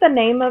we disappears. get the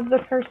name of the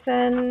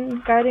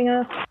person guiding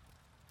us?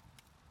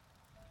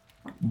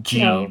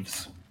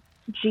 Jeeves.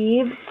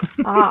 Jeeves?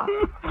 Ah.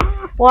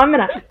 Well, I'm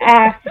going to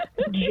ask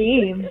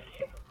Jeeves.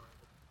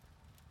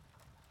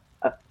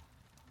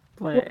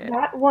 Was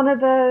that one of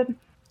the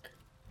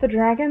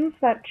dragons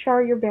that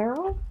char your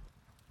barrel?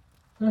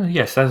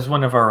 Yes, that is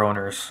one of our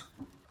owners.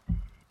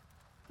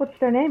 What's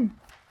their name?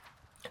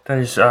 That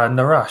is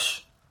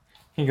Narash.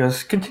 He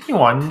goes, continue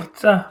on.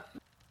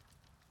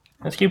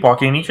 Let's keep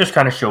walking. He just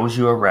kind of shows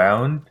you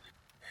around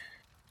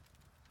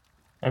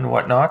and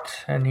whatnot.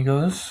 And he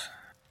goes,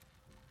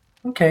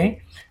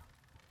 okay.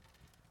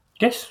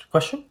 Yes,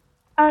 question?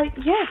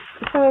 Yes.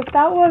 So if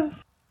that was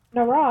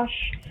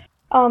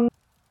Narash,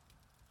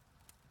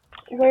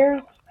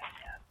 where's...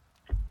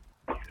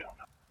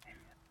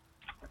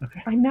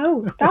 I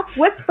know. Stop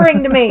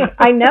whispering to me.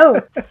 I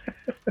know.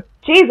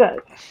 Jesus.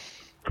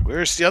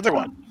 Where's the other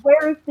one?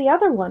 Where is the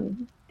other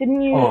one?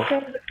 Didn't you say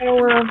that there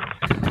were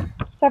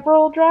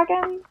several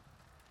dragons?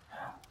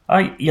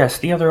 Yes,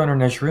 the other owner,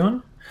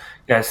 Nezrun.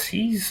 Yes,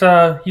 he's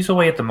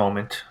away at the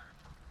moment.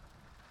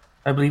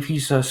 I believe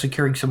he's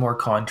securing some more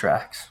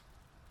contracts.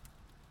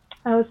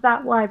 Oh, is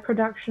that why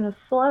production is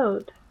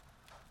slowed?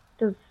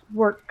 Does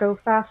work go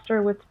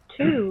faster with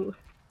two?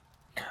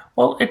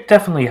 Well, it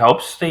definitely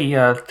helps.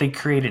 They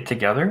create it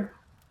together.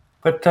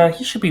 But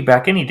he should be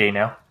back any day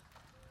now.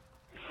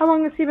 How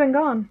long has he been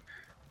gone?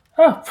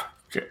 Oh,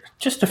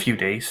 just a few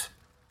days.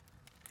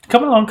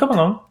 Come along.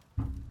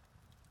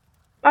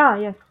 Ah,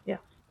 yes,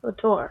 the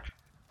tour.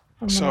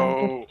 And then So-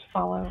 I'll just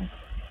follow.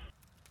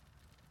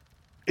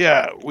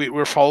 Yeah,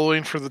 we're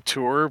following for the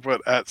tour,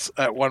 but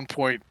at one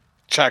point,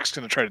 Jack's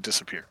going to try to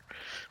disappear.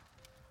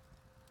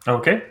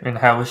 Okay, and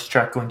how is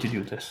Jack going to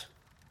do this?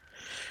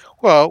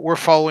 Well, we're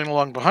following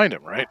along behind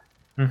him, right?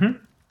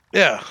 Mm-hmm.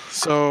 Yeah,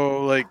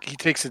 so like he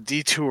takes a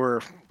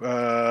detour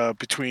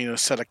between a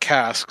set of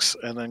casks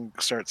and then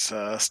starts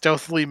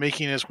stealthily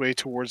making his way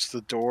towards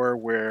the door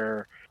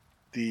where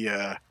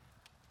the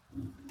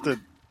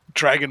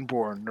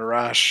Dragonborn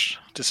Narash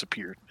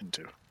disappeared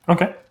into.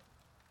 Okay.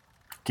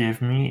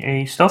 Give me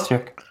a stealth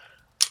check.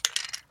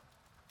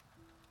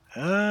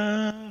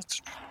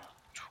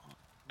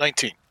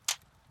 19.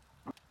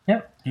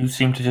 Yeah, you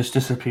seem to just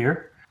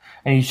disappear.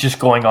 And he's just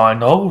going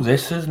on, oh,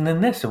 this is, and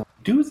then this, and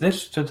we do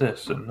this to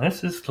this, and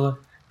this is,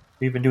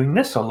 we've been doing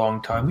this a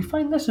long time. We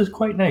find this is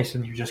quite nice,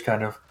 and you just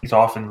kind of, he's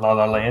off in La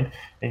La Land,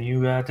 and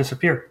you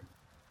disappear.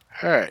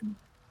 All right.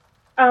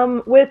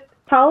 With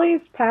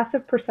Polly's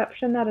passive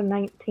perception at a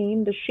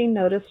 19, does she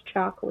notice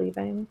Chalk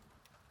leaving?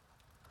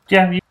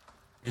 Yeah, you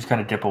just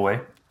kind of dip away.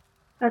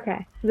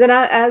 Okay. Then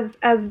as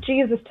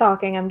Jeeves is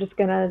talking, I'm just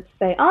gonna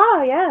say,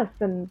 yes,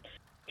 and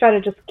try to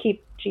just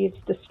keep Jeeves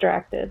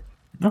distracted.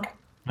 Okay,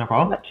 no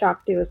problem. Let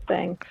Chalk do his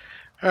thing.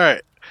 All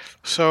right.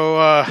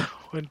 So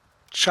when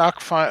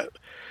Chalk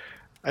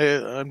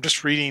I'm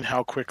just reading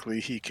how quickly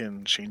he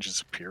can change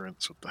his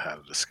appearance with the hat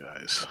of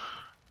disguise.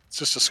 It's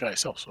just disguise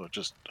itself, so it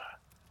just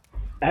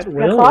At I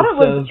will, thought it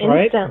was says,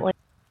 right? instantly.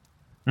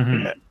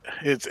 Mm-hmm.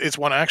 it's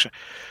one action.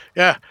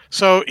 Yeah.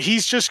 So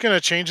he's just gonna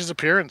change his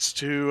appearance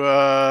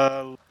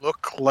to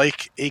look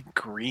like a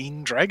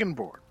green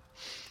dragonborn.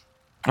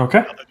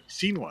 Okay, Now that you've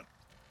seen one.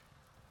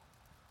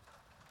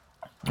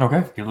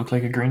 okay, you look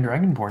like a green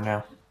dragonborn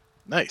now.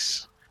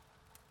 Nice.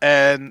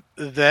 And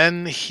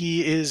then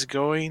he is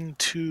going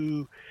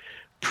to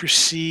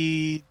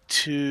proceed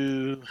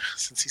to,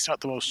 since he's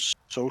not the most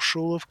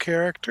social of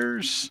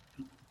characters,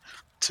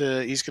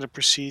 he's going to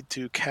proceed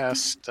to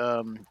cast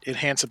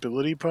Enhance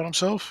Ability upon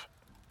himself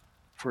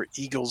for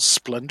Eagle's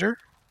Splendor,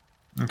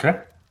 Okay.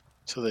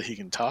 so that he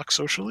can talk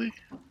socially.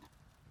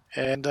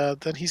 And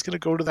then he's going to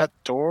go to that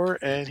door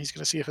and he's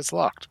going to see if it's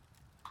locked.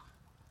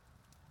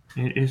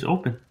 It is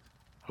open.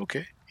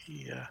 Okay.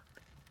 He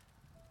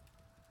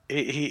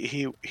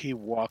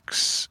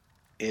walks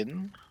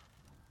in,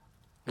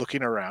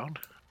 looking around,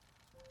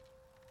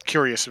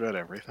 curious about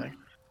everything.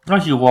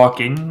 As you walk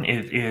in,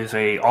 it is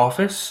a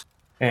office,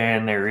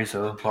 and there is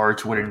a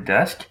large wooden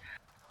desk.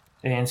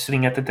 And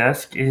sitting at the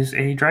desk is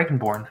a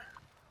dragonborn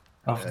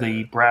of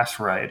the brass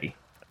variety.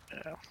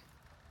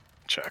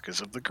 Chuck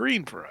is of the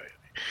green variety.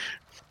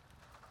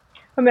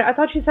 I mean, I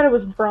thought you said it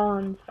was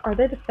bronze. Are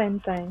they the same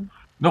thing?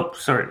 Nope,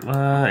 sorry.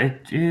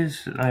 It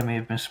is. I may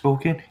have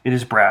misspoken. It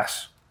is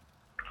brass.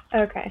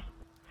 Okay.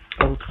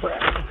 Both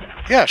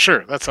brass. Yeah,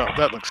 sure. That's all.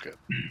 That looks good.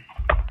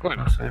 Go ahead.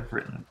 Unless I've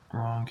written it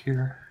wrong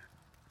here.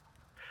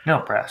 No,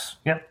 brass.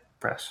 Yep,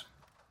 brass.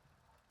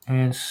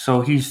 And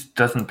so he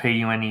doesn't pay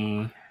you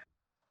any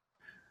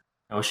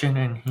notion,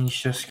 and he's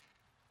just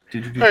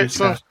Alright,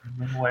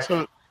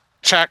 so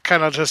Chuck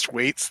kind of just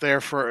waits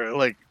there for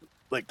like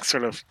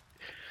sort of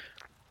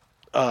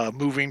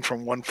moving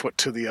from one foot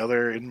to the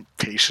other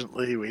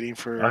impatiently, waiting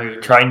for. Are you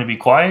trying to be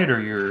quiet,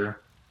 or you're?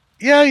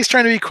 Yeah, he's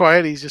trying to be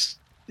quiet. He's just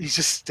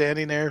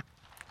standing there,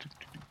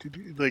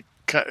 like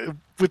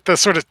with the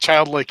sort of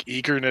childlike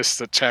eagerness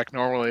that Chuck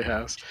normally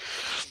has.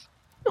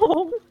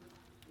 Oh.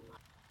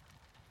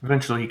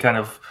 Eventually, he kind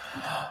of,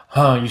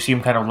 you see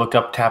him kind of look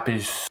up, tap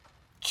his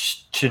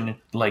chin,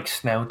 like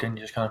snout, and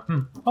just kind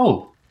of,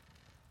 oh.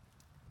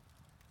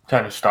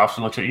 Kind of stops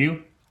and looks at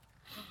you,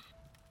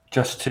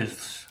 adjusts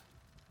his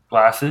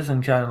glasses,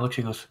 and kind of looks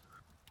and goes,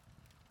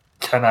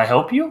 "Can I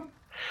help you?"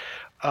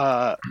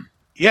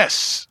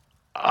 Yes,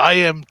 I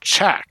am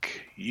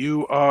Chak.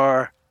 You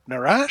are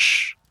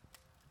Narash?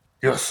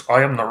 Yes,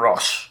 I am the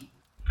Rush.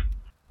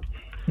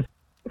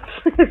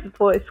 His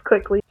voice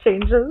quickly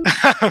changes.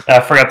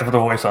 I forgot to put the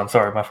voice on.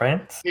 Sorry, my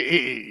friends.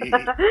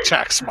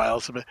 Chak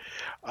smiles a bit.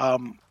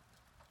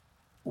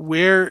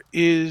 where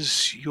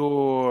is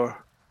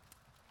your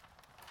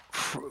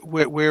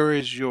where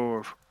is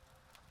your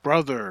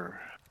brother,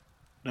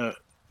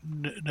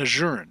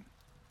 Najurin?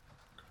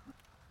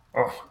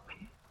 Oh,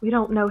 We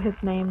don't know his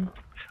name.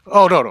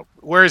 Oh no,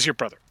 where is your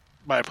brother?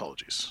 My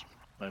apologies.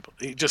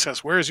 He just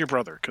asks, where is your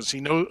brother? Because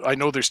I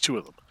know there's two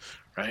of them,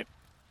 right?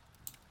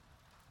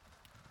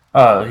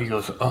 he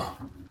goes, oh,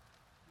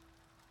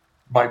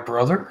 my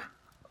brother?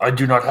 I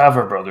do not have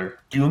a brother.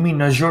 Do you mean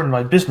Najorn,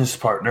 my business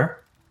partner?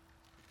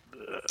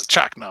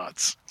 Chak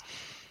nods.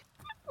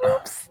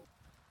 Oops.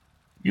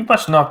 You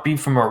must not be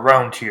from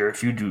around here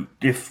if you do.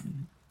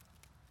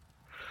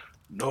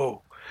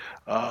 No,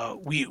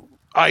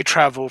 I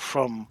travel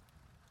from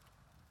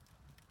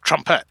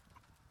Trumpet.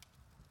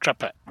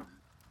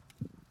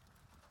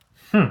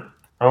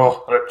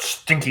 Oh, that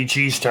stinky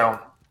cheese town.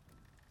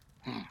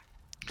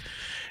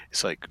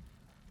 It's like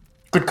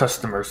Good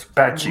customers,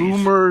 bad cheese.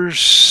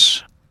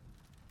 rumors.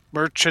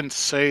 Merchants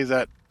say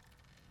that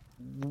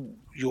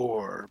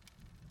your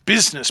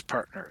business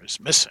partner is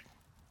missing.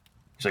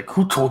 He's like,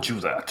 who told you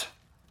that?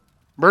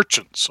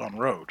 Merchants on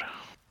road.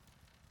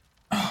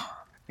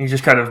 He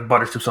just kind of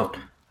mutters to himself,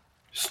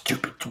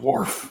 stupid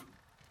dwarf.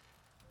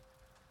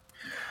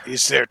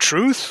 Is there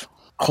truth?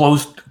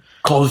 Close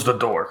the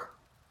door.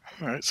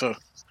 All right, so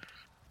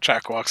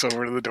Chak walks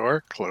over to the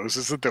door,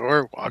 closes the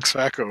door, walks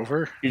back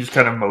over. He just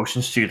kind of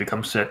motions to you to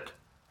come sit.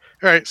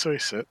 All right, so he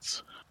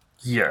sits.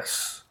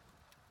 Yes.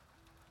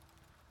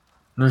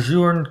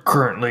 Najorn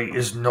currently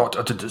is not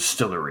at the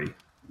distillery.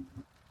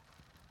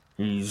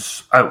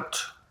 He's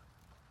out.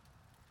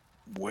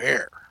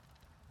 Where?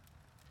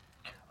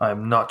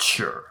 I'm not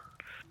sure.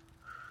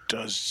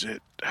 Does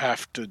it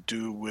have to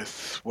do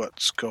with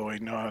what's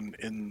going on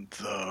in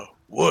the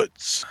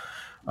woods?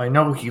 I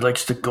know he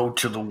likes to go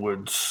to the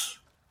woods,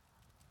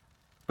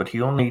 but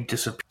he only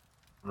disappears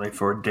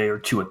for a day or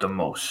two at the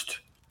most.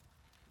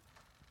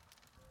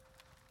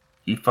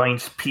 He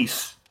finds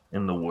peace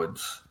in the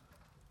woods.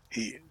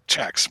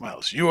 Chak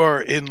smiles. You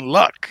are in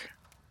luck.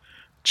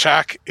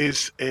 Chak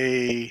is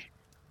a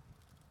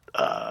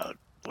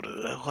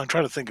I'm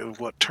trying to think of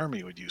what term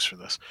he would use for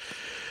this.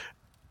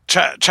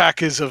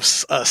 Chak is of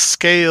a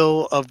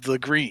scale of the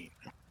green.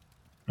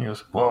 He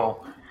goes,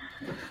 well,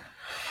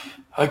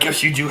 I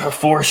guess you do have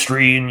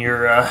forestry in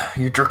your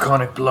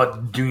draconic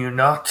blood, do you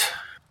not?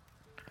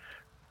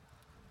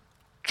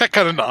 Chak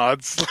kind of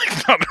nods,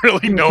 like not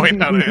really knowing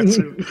how to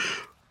answer.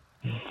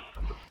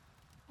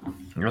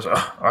 He goes,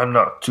 I'm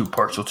not too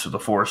partial to the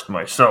forest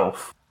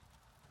myself.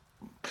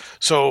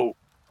 So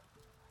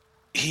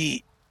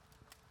he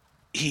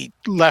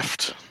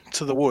left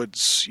to the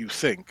woods, you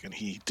think, and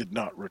he did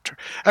not return.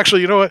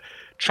 Actually, you know what?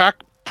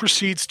 Chak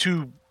proceeds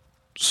to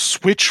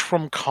switch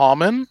from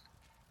common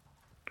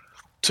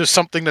to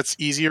something that's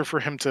easier for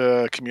him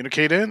to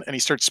communicate in, and he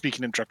starts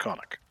speaking in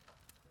Draconic.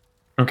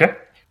 Okay.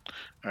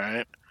 All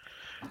right.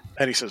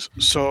 And he says,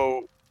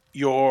 so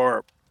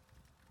your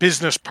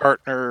business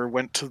partner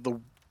went to the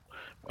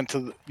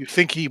you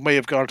think he may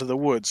have gone to the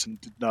woods and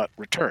did not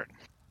return.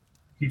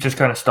 He just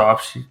kind of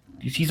stops.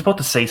 He's about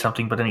to say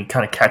something, but then he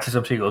kind of catches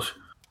him. So he goes,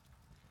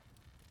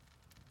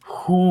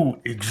 who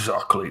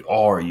exactly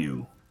are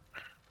you?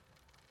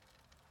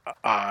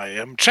 I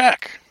am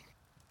Chak.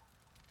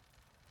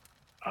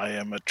 I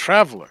am a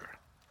traveler.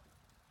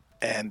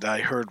 And I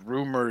heard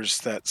rumors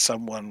that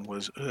someone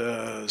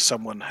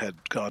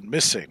had gone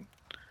missing.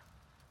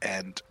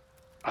 And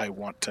I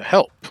want to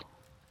help.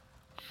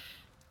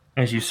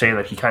 As you say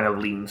that, he kind of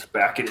leans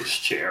back in his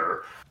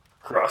chair,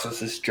 crosses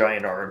his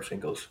giant arms, and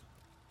goes,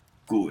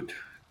 good.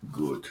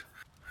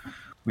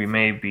 We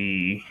may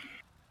be...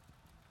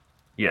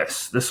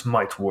 Yes, this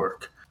might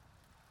work.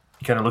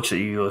 He kind of looks at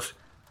you and goes,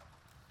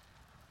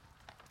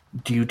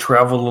 do you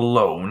travel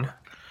alone?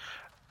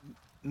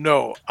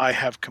 No, I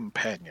have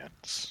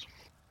companions.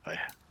 I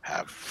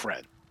have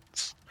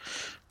friends.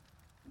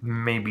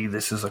 Maybe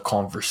this is a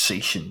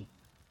conversation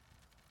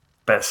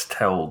best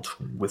held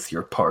with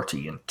your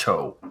party in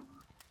tow.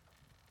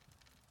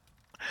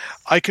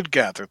 I could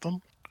gather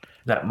them.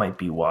 That might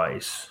be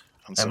wise.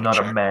 I'm not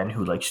a man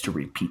who likes to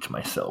repeat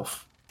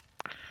myself.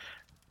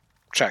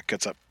 Chak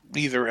gets up.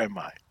 Neither am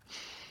I.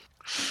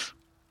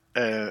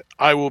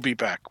 I will be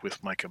back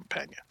with my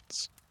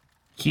companions.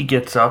 He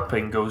gets up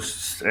and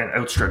goes and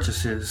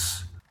outstretches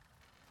his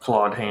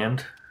clawed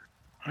hand.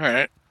 All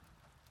right.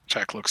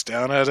 Chak looks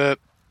down at it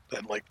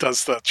and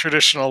does the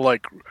traditional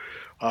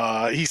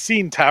he's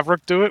seen Tavrik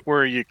do it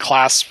where you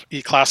clasp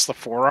the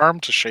forearm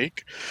to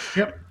shake.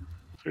 Yep.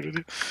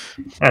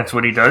 That's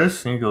what he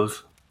does. And he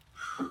goes,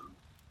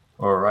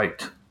 all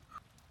right.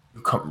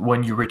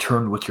 When you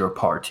return with your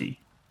party,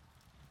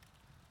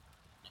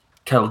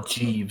 tell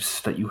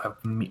Jeeves that you have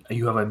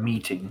a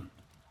meeting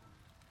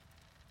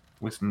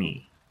with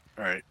me.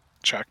 All right.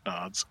 Chak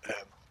nods,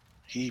 and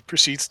he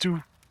proceeds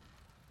to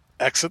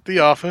exit the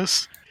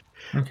office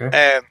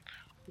and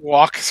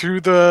walk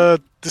through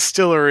the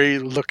distillery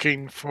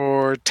looking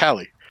for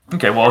Tally.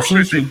 Okay, well, as soon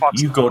as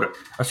you go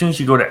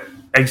to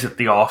exit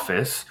the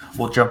office,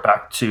 we'll jump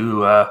back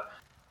to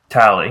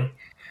Tally,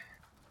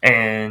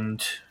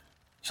 and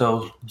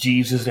So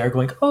Jeeves is there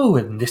going, oh,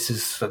 and this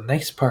is the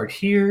nice part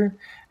here.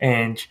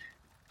 And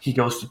he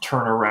goes to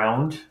turn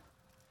around.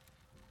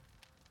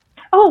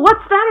 Oh,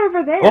 what's that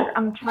over there? Oh.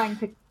 I'm trying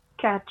to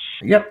catch.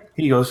 Yep.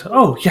 He goes,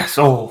 oh, yes,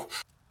 oh,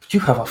 you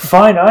have a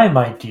fine eye,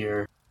 my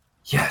dear.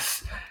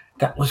 Yes,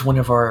 that was one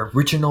of our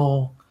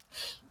original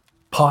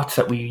pots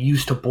that we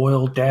used to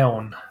boil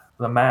down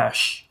the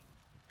mash.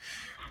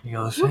 He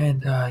goes,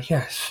 and,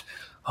 yes.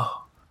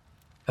 Oh.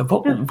 And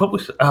what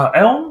was,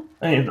 Elm?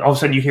 And all of a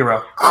sudden you hear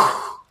a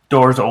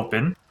doors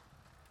open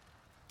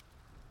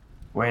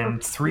when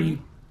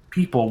 3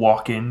 people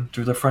walk in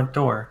through the front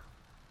door.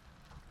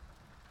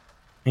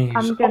 And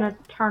I'm gonna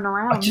turn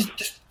around.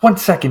 just 1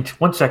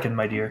 second,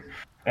 my dear.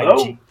 And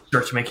Hello? he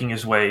starts making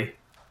his way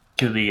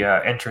to the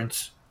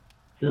entrance.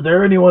 Is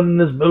there anyone in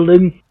this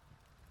building?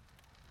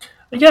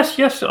 Yes.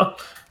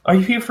 Are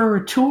you here for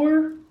a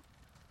tour?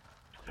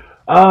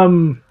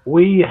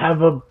 We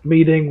have a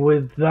meeting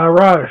with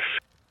Narash.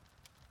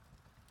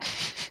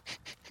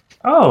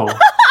 Oh,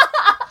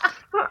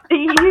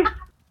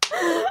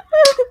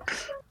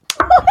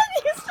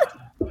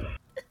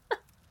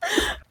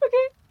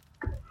 Okay.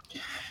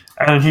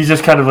 and he's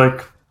just kind of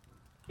like,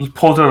 he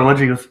pulls out a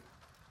ledger. He goes,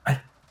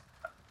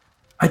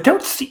 I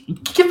don't see.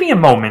 Give me a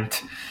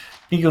moment.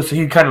 He goes.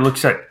 He kind of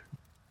looks at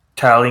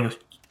Tally and goes,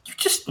 "You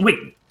just wait.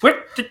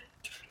 Where?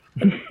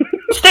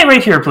 Stay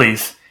right here,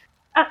 please."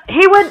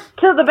 He went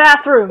to the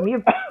bathroom.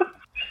 You.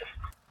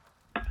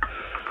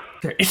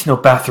 There is no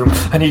bathroom,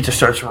 and he just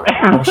starts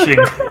rushing.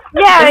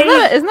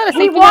 Yeah, Isn't that a he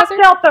safety walked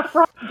hazard? out the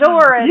front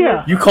door and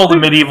Yeah. You call the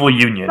medieval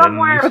union. and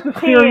somewhere That's a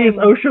serious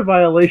OSHA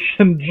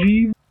violation,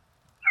 Jeeves.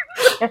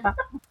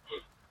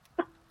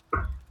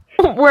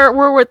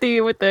 We're with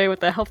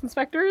the health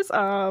inspectors.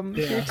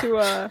 Here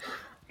to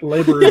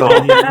Labor So-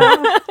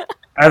 union.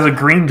 As a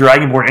green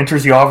dragonborn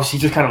enters the office, he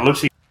just kind of looks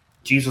at you.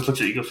 Jesus looks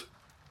at you. He goes,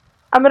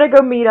 I'm gonna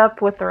go meet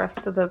up with the rest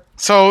of the.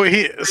 So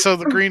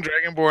the Green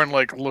Dragonborn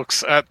like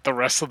looks at the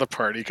rest of the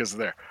party because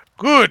they're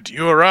good.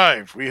 You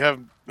arrived. We have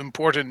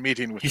important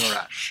meeting with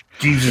Narash.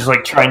 Jesus is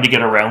like trying to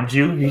get around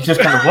you. He's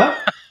just kind of what?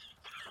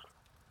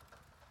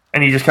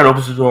 And he just kind of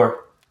opens the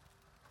door.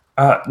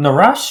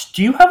 Narash,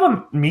 do you have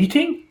a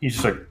meeting? He's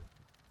just like,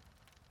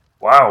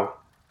 wow,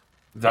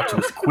 that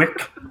was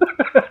quick.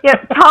 Yeah,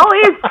 Tali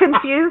is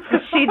confused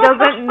because she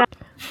doesn't know.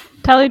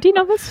 Tally, do you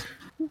know this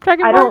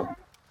Dragonborn? I don't.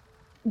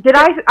 Did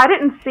I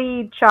didn't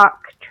see Chalk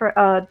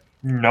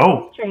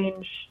No.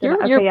 change.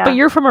 But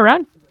you're from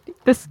around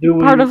this Do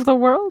we- part of the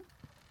world.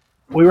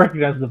 We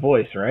recognize the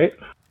voice, right?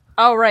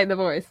 Oh, right, the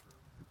voice.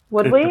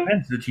 Would It we?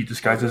 depends. Did he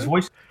disguise his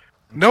voice?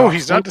 No,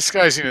 he's not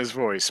disguising his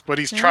voice, but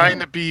he's trying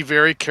to be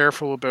very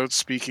careful about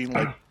speaking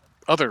like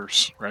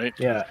others, right?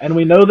 Yeah, and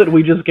we know that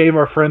we just gave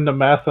our friend a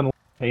math and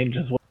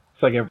changes what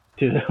it's like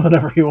to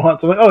whatever he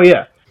wants. I'm like, oh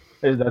yeah,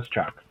 that's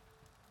Chuck.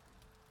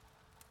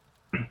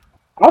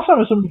 Also,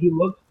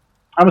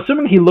 I'm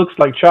assuming he looks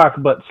like Chuck,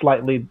 but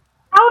slightly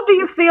How do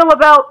you feel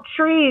about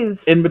trees?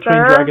 in between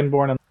sir?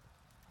 Dragonborn and.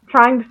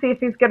 Trying to see if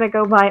he's gonna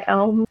go by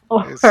Elm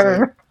It's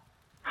or.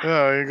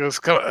 Oh, he goes,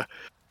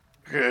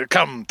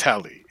 come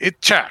Tally. It's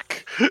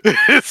Jack.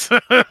 It's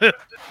what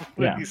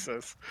Yeah. he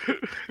says.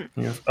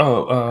 He goes,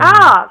 oh,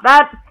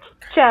 That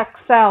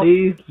checks out.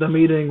 See the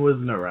meeting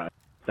with Narash.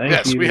 Thank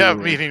Yes, you. we have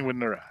a meeting with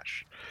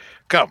Narash.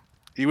 Come.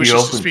 He wishes to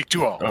open- speak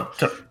to all.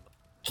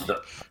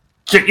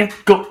 Yeah,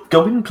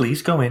 go in,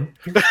 please. Go in.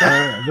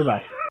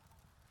 Goodbye.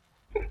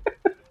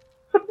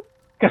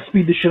 Gotta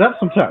speed this shit up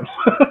sometimes.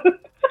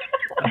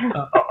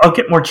 I'll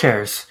get more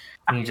chairs.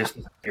 And he just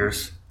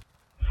disappears.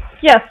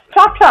 Yes,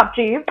 chop,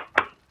 Jeeves.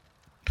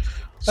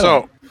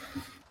 So,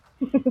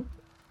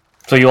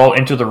 So you all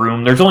enter the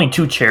room. There's only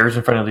 2 chairs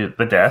in front of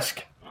the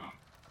desk.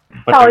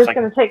 But Tali's there's like,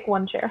 gonna take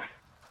one chair.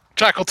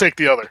 Jack will take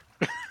the other.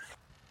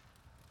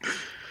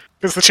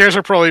 Because the chairs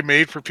are probably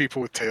made for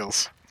people with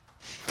tails.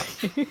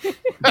 If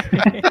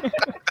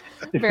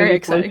Very any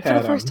exciting place for the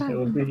had first them, time. It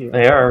would be here.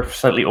 they are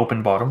slightly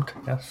open-bottomed.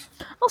 Yes.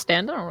 I'll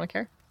stand. I don't really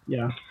care.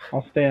 Yeah,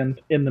 I'll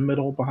stand in the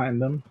middle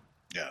behind them.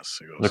 Yes,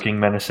 he goes. Looking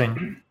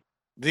menacing.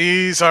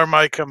 These are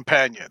my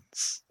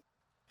companions.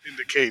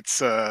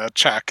 Indicates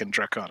Chak and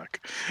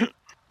Draconic.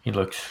 He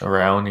looks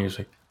around. He's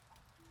like,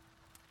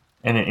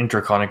 and in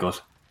Draconic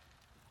goes,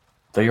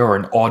 "They are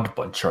an odd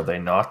bunch, are they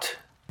not?"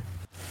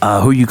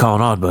 Who you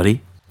calling odd,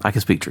 buddy? I can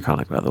speak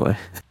Draconic, by the way.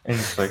 And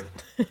he's like,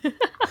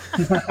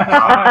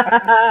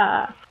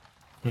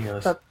 he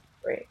goes, That's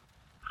great.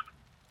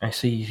 "I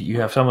see you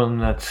have someone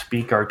that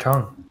speak our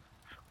tongue."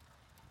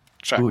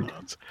 Chak Good.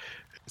 nods.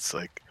 It's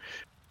like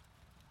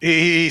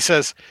he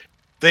says,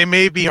 they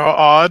may be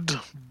odd,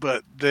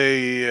 but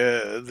they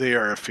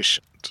are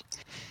efficient.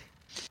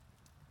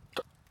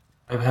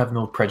 I have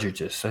no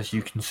prejudice, as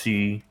you can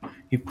see.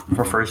 He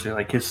refers to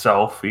like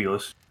himself. He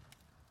goes,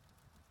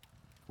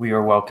 "We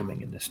are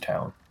welcoming in this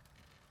town."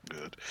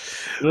 Good.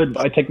 Good.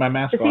 I take my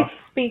mask Is he off.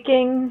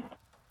 speaking?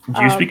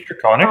 Do you speak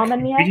Draconic?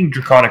 common yet? Speaking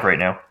Draconic right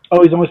now.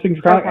 Oh, he's only speaking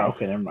Draconic. Okay. Oh,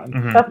 okay, never mind.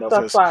 Mhm. That's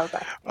Notice. why I was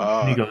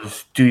asking. He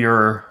goes,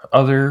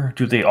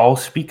 do they all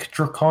speak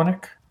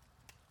Draconic?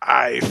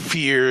 I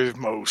fear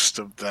most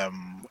of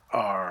them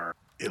are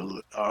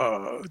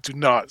do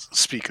not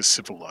speak a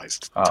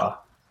civilized tongue.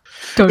 Ah,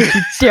 Don't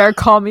you dare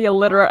call me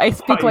illiterate. I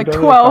speak you like dare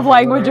 12 call me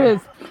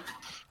languages.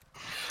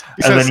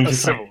 He and says then he a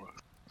just civil.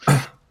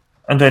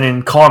 and then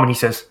in common he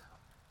says,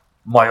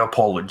 "My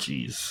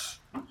apologies.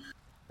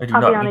 I do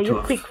not Aviana, mean to you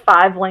have." speak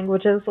 5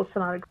 languages. Let's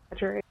not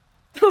exaggerate.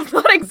 Let's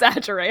not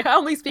exaggerate. I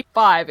only speak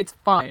 5. It's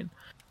fine.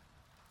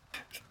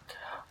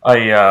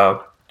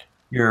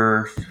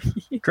 Your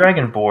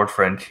dragonborn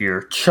friend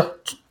here,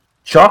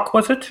 Chuck,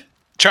 was it?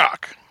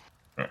 Chalk.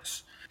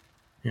 Yes.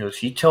 Yes,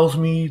 he tells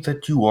me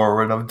that you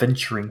are an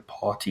adventuring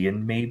party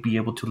and may be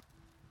able to lend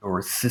your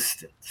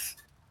assistance.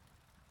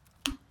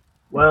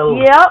 Well,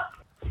 Yep,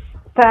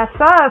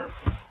 that's us.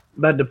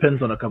 that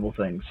depends on a couple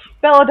things.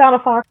 Belladonna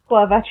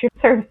Foxglove at your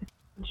service.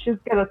 She's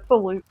gonna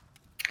salute.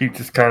 He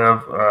just kind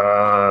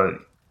of,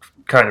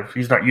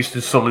 he's not used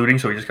to saluting,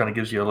 so he just kind of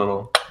gives you a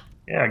little,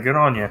 yeah, good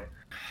on you.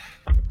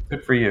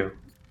 Good for you.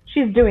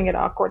 She's doing it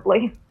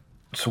awkwardly.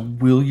 So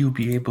will you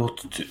be able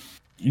to,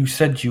 you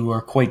said you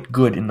are quite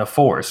good in the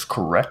forest,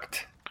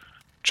 correct?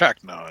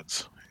 Jack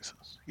nods. He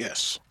says,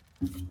 yes.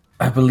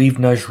 I believe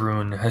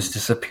Najrun has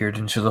disappeared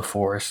into the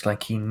forest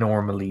like he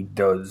normally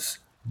does,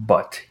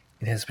 but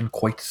it has been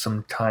quite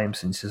some time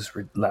since his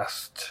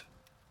last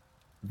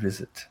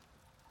visit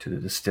to the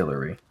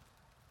distillery.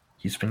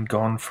 He's been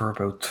gone for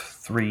about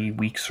 3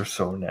 weeks or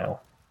so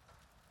now.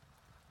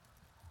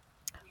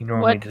 He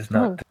normally does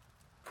not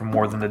for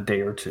more than a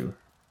day or two.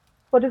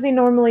 What does he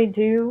normally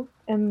do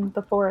in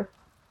the forest?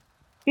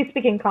 He's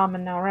speaking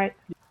common now, right?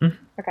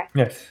 Okay.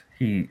 Yes,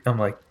 he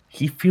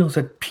feels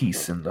at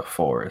peace in the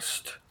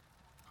forest.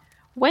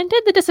 When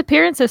did the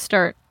disappearances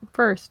start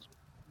first?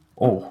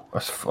 Oh,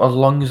 as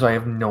long as I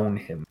have known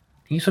him.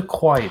 He's a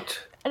quiet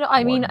No,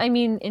 I one.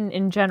 mean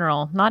in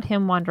general, not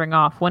him wandering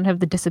off. When have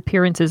the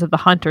disappearances of the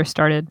hunter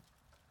started?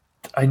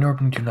 I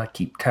normally do not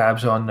keep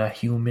tabs on the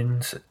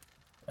humans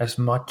as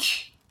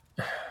much.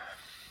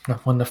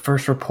 When the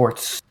first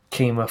reports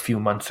came a few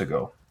months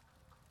ago,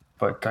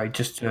 but I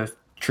just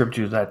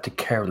attribute that to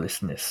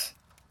carelessness.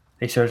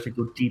 They started to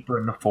go deeper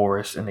in the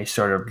forest and they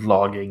started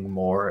logging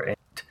more and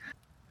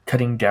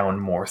cutting down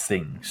more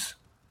things.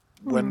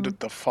 When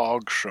did the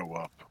fog show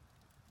up?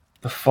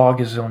 The fog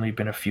has only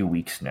been a few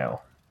weeks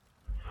now.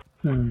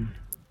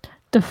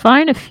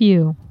 Define a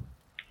few.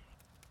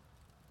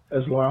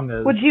 As long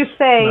as Would you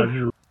say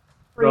Najrun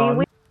 3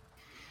 weeks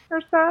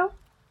or so?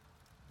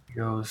 He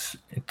goes,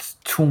 it's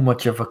too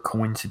much of a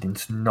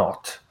coincidence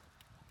not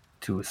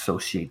to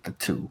associate the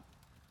two.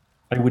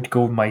 I would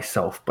go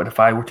myself, but if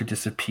I were to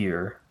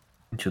disappear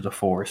into the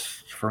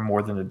forest for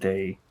more than a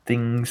day,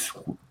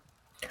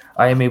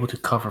 I am able to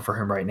cover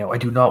for him right now. I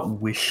do not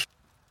wish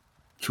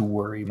to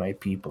worry my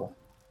people.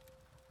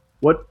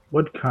 What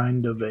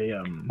kind of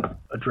a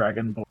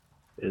dragonborn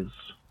is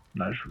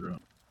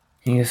Najrun?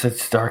 He is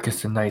as dark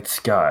as the night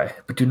sky,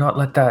 but do not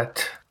let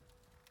that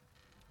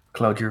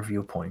cloud your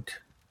viewpoint.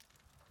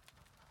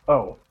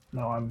 Oh,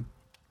 no, I'm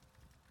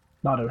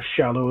not as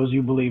shallow as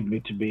you believe me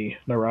to be,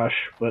 Narash,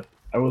 but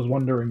I was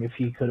wondering if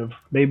he could have...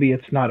 Maybe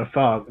it's not a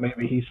fog,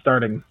 maybe he's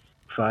starting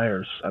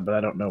fires, but I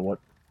don't know what...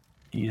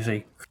 He is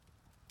a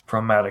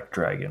chromatic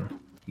dragon.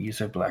 He is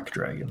a black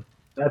dragon.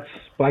 That's...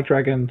 Black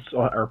dragons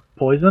are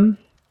poison?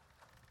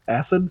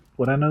 Acid?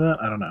 Would I know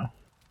that? I don't know.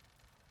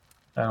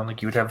 I don't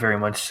think you would have very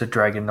much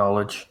dragon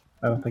knowledge.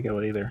 I don't think I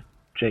would either.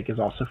 Jake is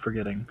also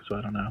forgetting, so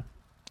I don't know.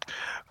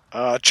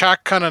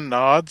 Chak kind of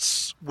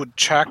nods. Would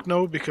Chak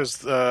know because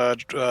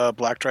the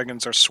black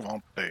dragons are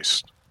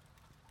swamp-based?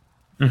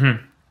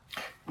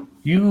 Mm-hmm.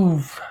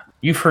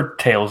 You've heard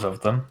tales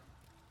of them.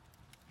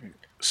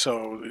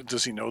 So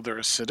does he know they're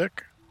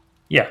acidic?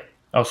 Yeah,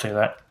 I'll say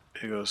that.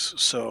 He goes,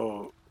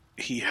 so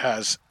he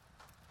has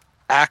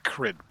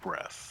acrid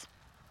breath.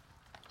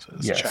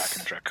 Says Yes. Chak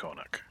and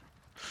Draconic.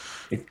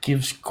 It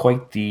gives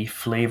quite the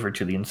flavor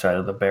to the inside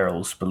of the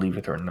barrels, believe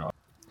it or not.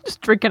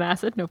 Just drink an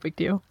acid, no big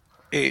deal.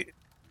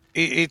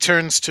 He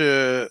turns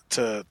to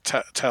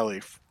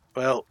Telly.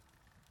 Well,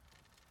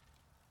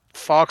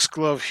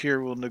 Foxglove here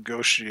will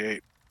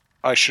negotiate.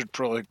 I should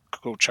probably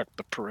go check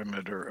the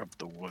perimeter of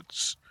the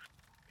woods,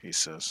 he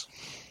says.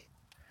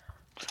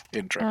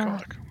 In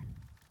Draconic.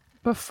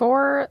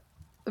 Before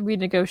we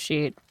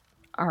negotiate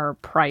our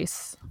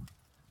price,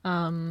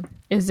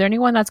 is there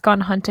anyone that's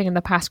gone hunting in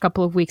the past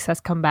couple of weeks that's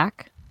come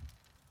back?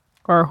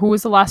 Or who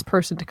was the last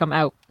person to come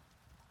out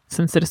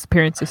since the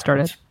disappearances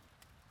started?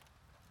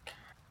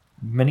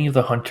 Many of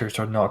the hunters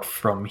are not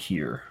from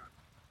here.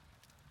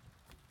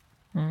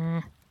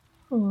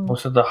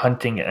 Most of the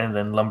hunting and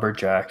then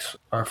lumberjacks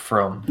are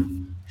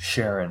from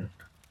Sharon.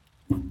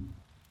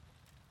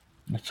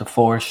 It's a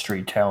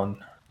forestry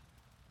town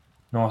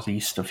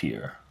northeast of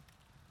here.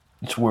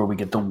 It's where we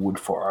get the wood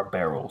for our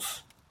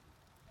barrels.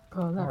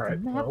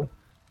 Alright, well...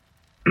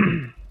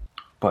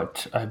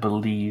 But I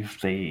believe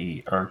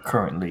they are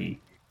currently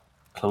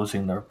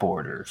closing their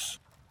borders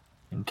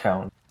in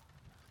town.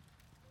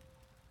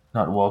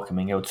 Not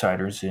welcoming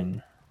outsiders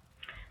in.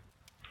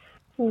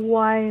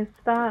 Why is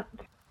that?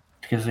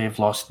 Because they have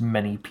lost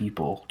many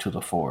people to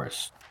the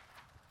forest.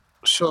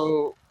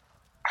 So,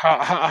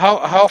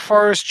 How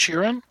far is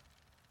Chirin?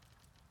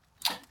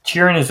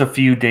 Chirin is a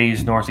few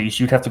days northeast.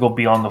 You'd have to go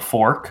beyond the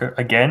fork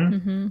again.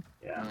 Mm-hmm.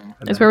 Yeah.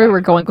 That's where we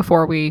were going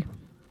before we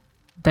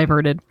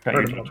diverted. Got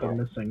your Heard about the detour.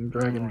 missing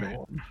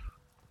dragonborn.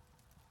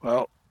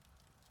 Well,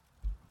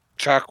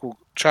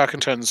 Chak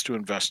intends to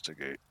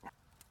investigate.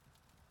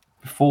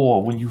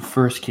 Before, when you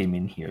first came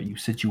in here, you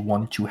said you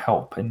wanted to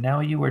help, and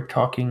now you are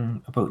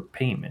talking about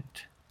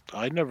payment.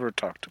 I never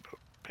talked about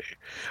pay.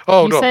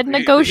 Oh, You no. said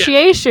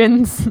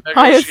negotiations.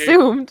 I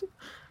assumed.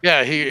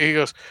 Yeah, he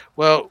goes,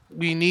 well,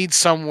 we need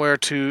somewhere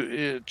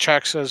to...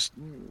 Chak says,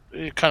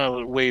 he kind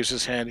of waves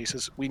his hand. He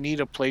says, we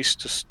need a place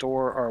to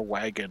store our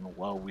wagon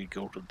while we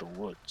go to the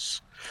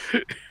woods.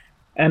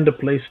 And a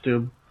place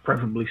to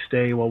preferably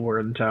stay while we're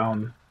in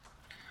town.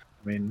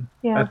 I mean,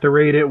 Yeah. at the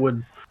rate it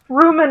would...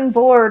 Room and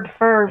board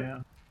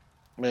for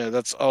Yeah,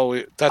 that's all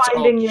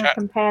finding your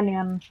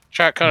companion.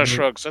 Chak kind of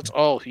shrugs. That's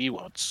all he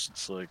wants.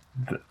 It's like...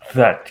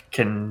 That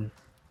can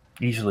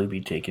easily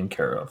be taken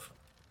care of.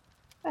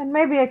 And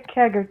maybe a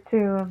keg or two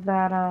of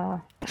that,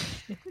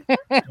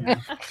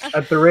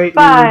 At the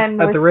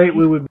rate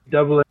we would be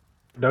doubling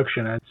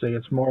production, I'd say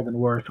it's more than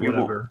worth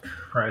whatever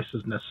price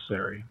is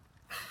necessary.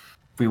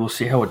 We will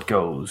see how it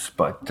goes,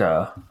 but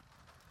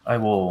I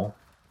will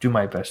do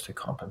my best to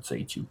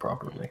compensate you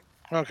properly.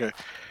 Okay.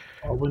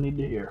 All we need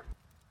to hear.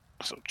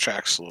 So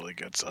Chak slowly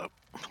gets up.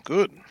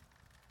 Good.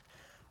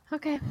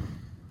 Okay.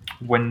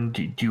 When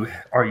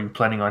are you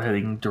planning on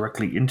heading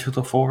directly into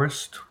the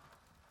forest?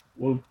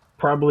 We'll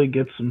probably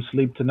get some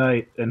sleep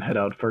tonight and head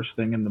out first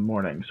thing in the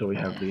morning, so we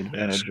have the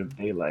advantage of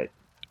daylight.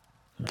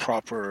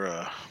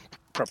 Proper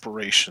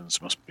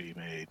preparations must be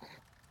made.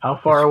 How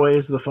far away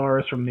is the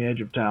forest from the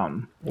edge of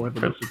town, where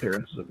the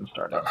disappearances have been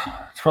starting?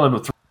 It's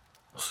probably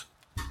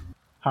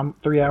about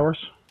 3 hours?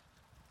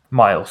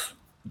 miles.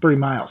 3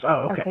 miles.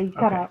 Oh, okay. Okay, you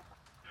cut out.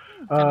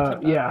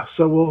 Yeah,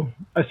 so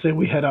I say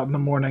we head out in the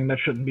morning. That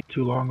shouldn't be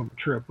too long of a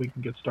trip. We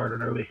can get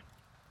started early.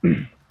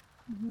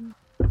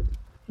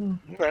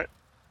 Okay.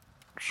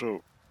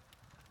 So,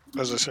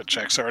 as I said,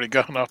 Chak's already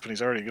gone up, and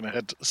he's already going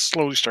to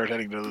slowly start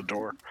heading to the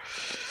door.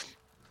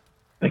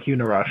 Thank you,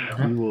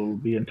 Narash. We will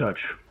be in touch.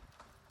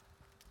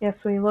 Yes,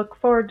 we look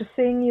forward to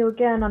seeing you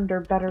again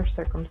under better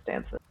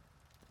circumstances.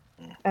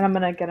 And I'm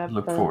gonna get up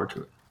Look forward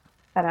to it.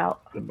 head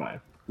out. Goodbye.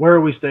 Where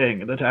are we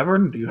staying? At the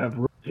tavern? Do you have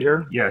rooms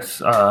here?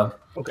 Yes,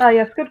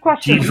 Yes, good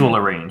question. Jeeves will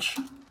arrange.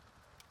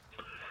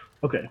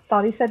 Okay.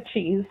 Thought he said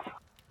cheese.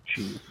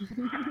 Cheese.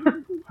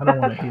 I don't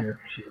want to hear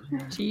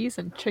cheese. Cheese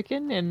and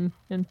chicken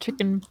and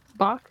chicken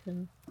bok.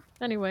 And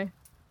anyway,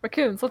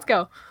 raccoons, let's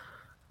go.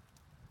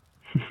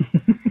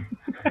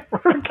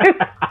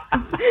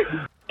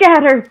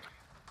 Scatter!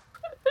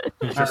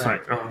 He's just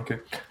like, oh, okay.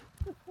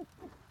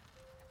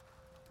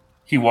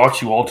 He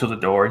walks you all to the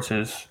door and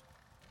says,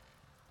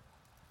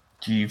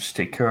 Jeeves,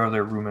 take care of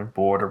their room and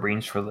board,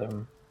 arrange for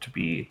them to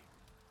be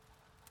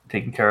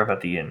taken care of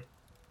at the inn.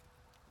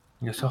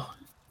 He goes, oh,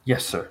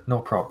 yes, sir, no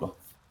problem.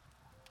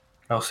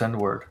 I'll send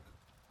word.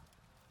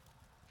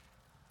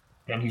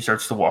 And he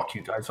starts to walk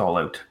you guys all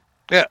out.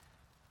 Yeah.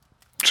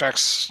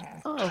 Chak's...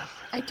 Oh,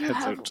 I do Heads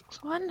have out.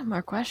 one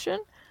more question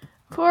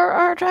for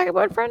our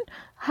dragonborn friend.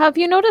 Have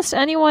you noticed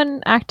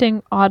anyone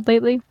acting odd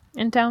lately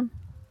in town?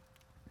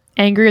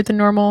 Angrier than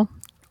normal,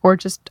 or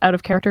just out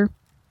of character?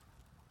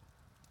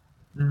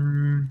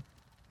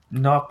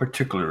 Not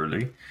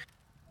particularly,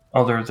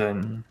 other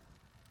than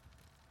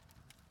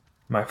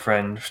my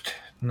friend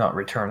not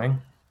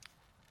returning.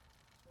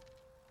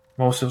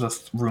 Most of the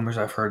rumors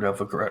I've heard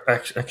of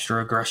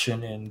extra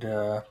aggression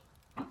and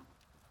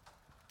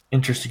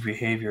interesting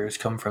behavior has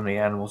come from the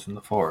animals in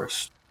the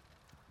forest.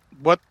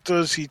 What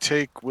does he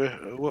take with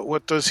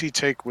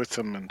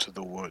him into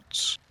the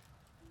woods?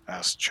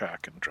 Asked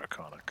Chak in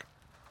Draconic.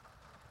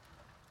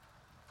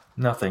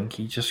 Nothing.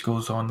 He just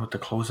goes on with the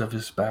clothes of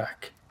his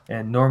back,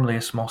 and normally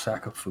a small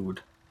sack of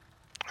food.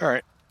 All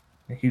right.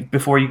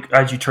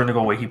 As you turn to go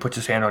away, he puts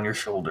his hand on your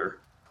shoulder,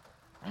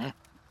 and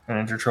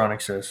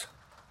Endertronic says,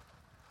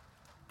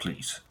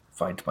 "Please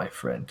find my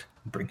friend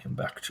and bring him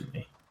back to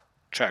me."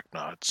 Chak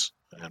nods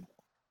and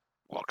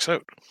walks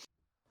out.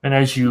 And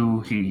as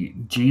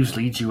Jeeves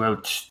leads you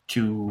out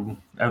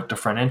the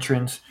front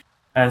entrance.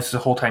 As the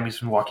whole time he's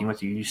been walking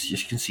with you, you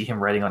just can see him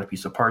writing on a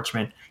piece of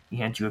parchment. He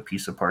hands you a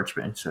piece of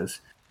parchment and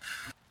says,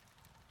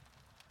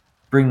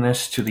 "Bring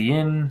this to the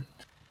inn,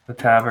 the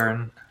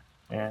tavern,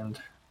 and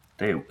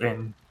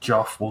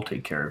Joff will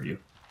take care of you."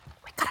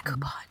 We got a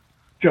coupon.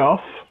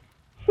 Joff.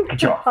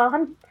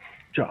 Joff.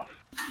 Joff.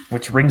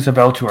 Which rings a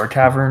bell to our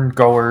tavern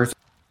goers.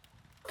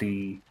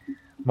 The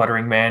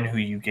muttering man who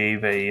you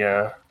gave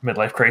a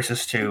midlife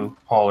crisis to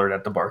hollered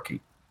at the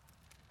barkeep.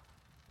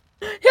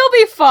 He'll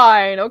be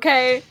fine,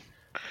 okay?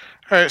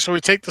 All right, so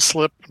we take the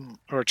slip,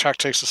 or Chak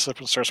takes the slip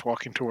and starts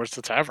walking towards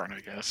the tavern,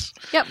 I guess.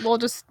 Yep, we'll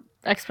just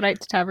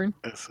expedite to tavern.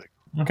 It's like,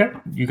 Okay,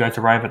 you guys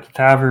arrive at the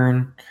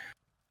tavern.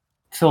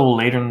 It's a little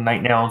later in the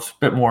night now. It's a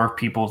bit more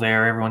people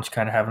there. Everyone's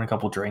kind of having a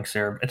couple drinks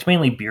there. It's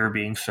mainly beer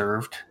being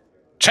served.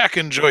 Chak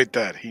enjoyed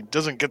that. He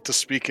doesn't get to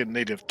speak in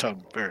native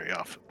tongue very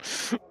often.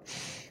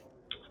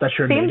 That's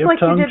your Seems native like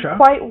tongue, you did Chuck?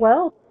 quite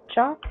well,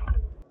 Chuck.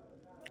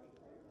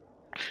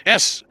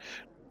 Yes,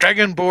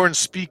 Dragonborn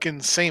speak in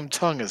the same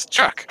tongue as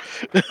Chuck.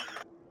 Can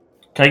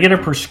I get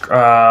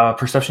a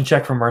perception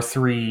check from our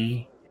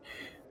 3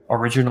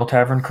 original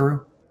tavern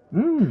crew?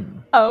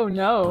 Oh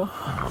no.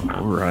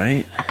 All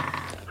right.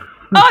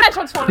 Oh,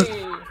 natural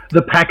 20!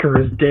 The Packer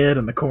is dead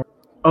in the corner.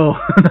 Oh.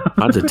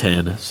 Mine's a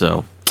 10,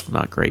 so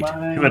not great.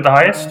 You at the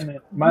highest?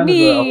 Mine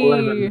Me. is a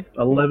 11.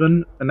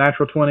 11, a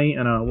natural 20,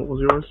 and what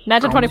was yours?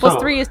 Natural 20 plus So-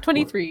 3 is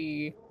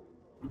 23.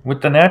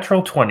 With the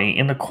natural 20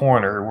 in the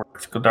corner where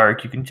it's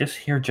dark, you can just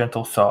hear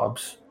gentle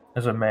sobs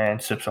as a man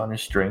sips on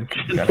his drink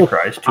and kind of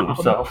cries to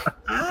himself.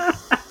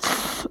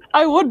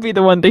 I would be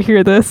the one to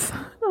hear this.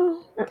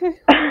 Oh, okay.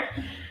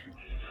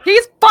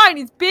 He's fine.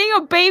 He's being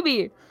a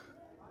baby.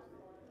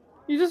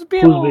 He's just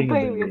being Who's a little being a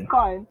baby. baby? It's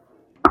fine.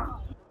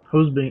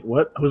 Who's being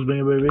what? Who's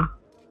being a baby?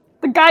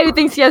 The guy who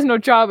thinks he has no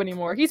job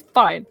anymore. He's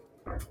fine.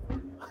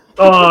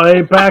 Oh,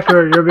 hey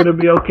Packer, you're gonna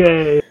be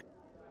okay.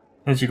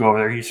 As you go over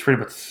there,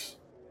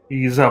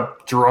 he's a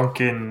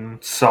drunken,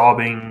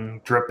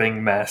 sobbing,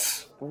 dripping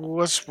mess.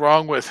 What's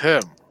wrong with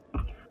him?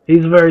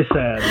 He's very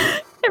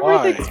sad.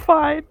 Everything's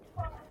fine.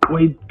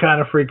 We kind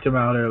of freaked him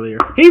out earlier.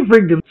 He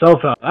freaked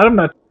himself out. I'm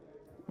not.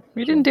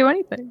 We didn't do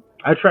anything.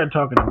 I tried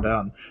talking him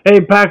down. Hey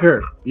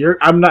Packer,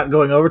 I'm not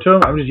going over to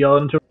him. I'm just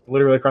yelling to him,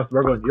 literally across the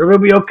bar, going, "You're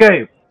gonna be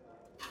okay.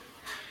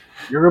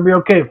 You're gonna be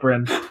okay,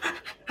 friend.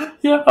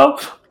 Yeah, I'm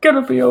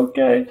gonna be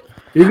okay.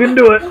 You can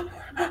do it.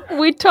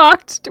 We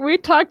talked to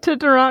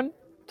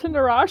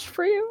Narash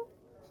for you.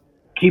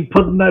 Keep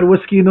putting that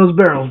whiskey in those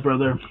barrels,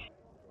 brother.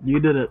 You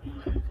did it.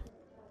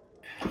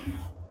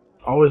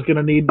 Always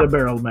gonna need the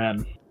barrel,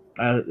 man.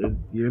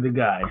 You're the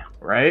guy,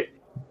 right?"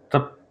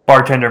 The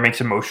bartender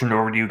makes a motion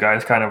over to you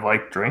guys, kind of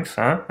like, drinks,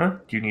 huh?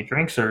 Do you need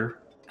drinks? Or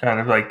kind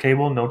of like,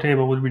 table, no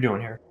table, what are we doing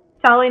here?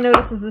 Sally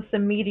notices this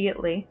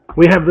immediately.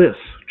 We have this,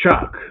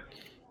 Chuck.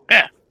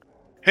 Yeah.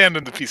 Hand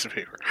him the piece of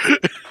paper.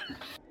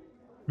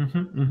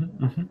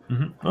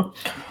 Oh.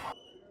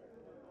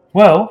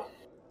 Well,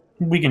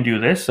 we can do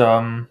this.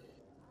 I'll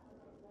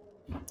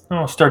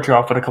start you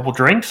off with a couple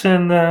drinks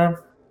and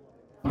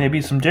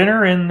maybe some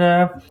dinner. And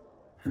I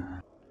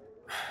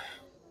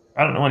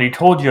don't know what he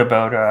told you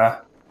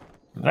about.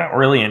 Not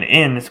really an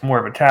inn; it's more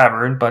of a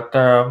tavern. But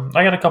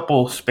I got a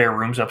couple spare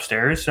rooms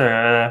upstairs.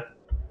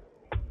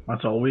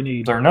 That's all we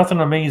need. They're nothing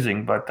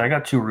amazing, but I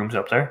got 2 rooms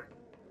up there.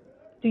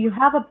 Do you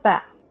have a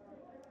bat?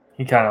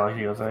 He kind of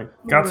he goes like,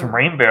 got some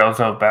rain barrels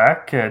out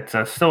back. It's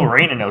still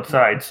raining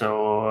outside,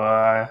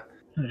 so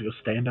You go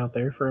stand out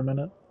there for a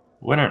minute.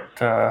 wouldn't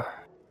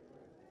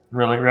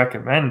really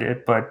recommend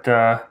it. But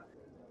the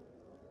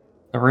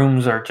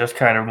rooms are just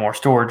kind of more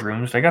storage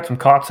rooms. They got some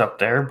cots up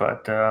there,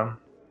 but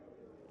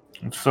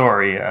I'm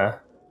sorry.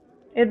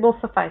 It will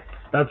suffice.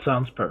 That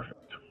sounds perfect.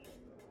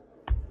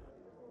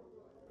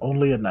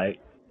 Only at night.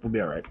 We'll be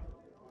alright.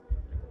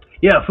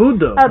 Yeah, food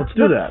though. Let's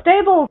do the that.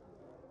 Stable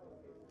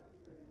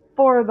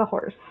for the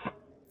horse.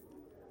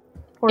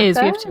 We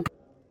have 2.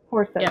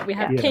 Horses. Yeah, we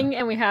have Yeah. King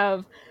and we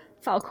have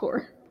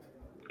Falcor.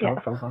 Yeah.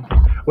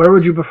 Where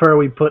would you prefer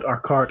we put our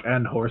cart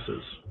and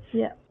horses?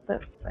 Yeah,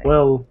 that's right.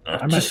 Well, I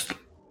meant, Just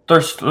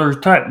they're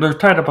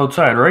tied up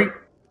outside, right?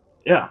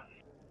 yeah.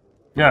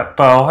 Yeah,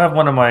 but I'll have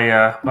one of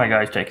my my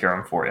guys take care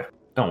of them for you.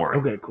 Don't worry.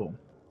 Okay, cool.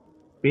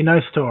 Be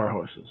nice to our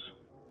horses.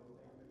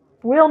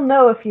 We'll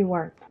know if you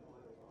weren't.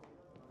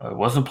 I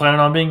wasn't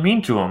planning on being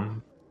mean to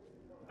them.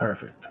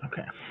 Perfect.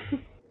 Okay.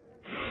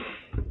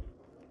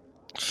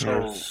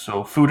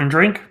 So food and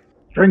drink.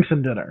 Drinks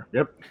and dinner.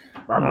 Yep.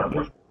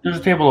 There's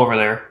a table over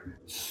there.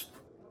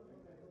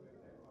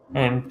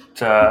 And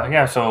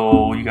yeah,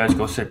 so you guys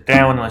go sit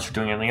down unless you're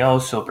doing anything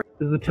else. So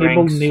Is the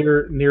table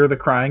drinks. near the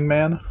crying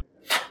man?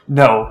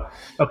 No,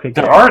 Okay.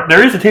 Good.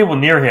 there is a table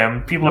near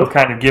him. People have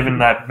kind of given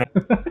that,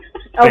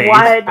 A Face.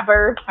 wide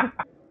berth.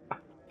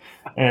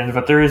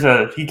 but there is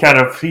he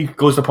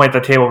goes to point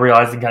at the table,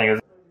 realizing kind of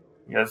goes,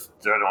 "You guys,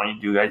 I don't want you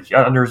to do guys."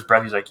 Under his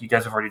breath, he's like, "You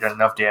guys have already done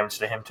enough damage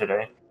to him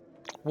today."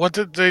 What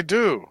did they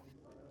do?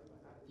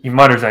 He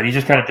mutters that. He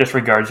just kind of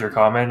disregards your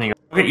comment. And he goes,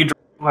 "Okay, you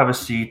have a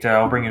seat.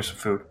 I'll bring you some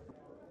food."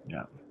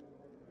 Yeah.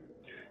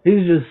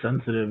 He's just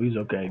sensitive. He's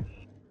okay.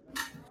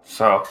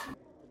 So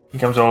he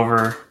comes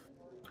over.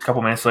 A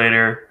couple minutes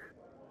later,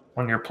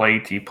 on your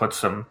plate, he puts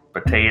some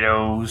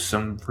potatoes,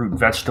 some fruit,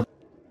 vegetables,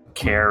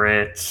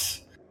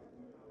 carrots,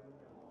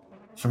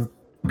 some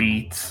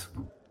beets,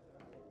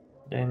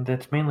 and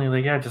it's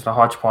mainly just a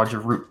hodgepodge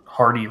of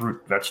hardy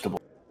root vegetables.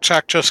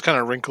 Chuck just kind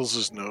of wrinkles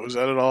his nose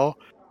at it all,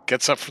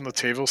 gets up from the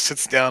table,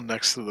 sits down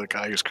next to the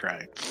guy who's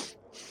crying.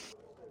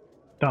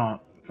 Don't.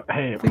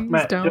 Hey, Please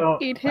Matt,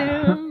 don't eat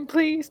him.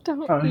 Please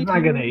don't Oh, he's eat not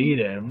him. gonna eat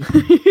him.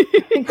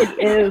 I think it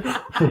is.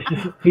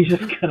 He's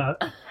just gonna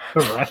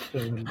harass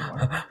him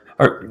more.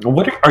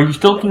 Are you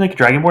still looking like a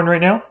Dragonborn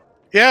right now?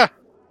 Yeah,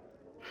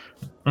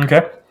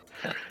 Okay.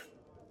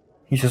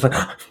 He's just like,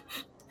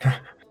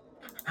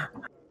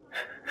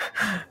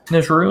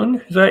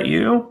 Nazrun, is that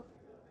you?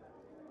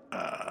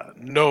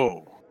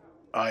 no,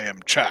 I am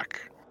Chuck.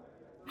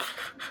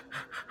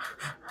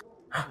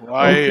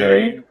 Why are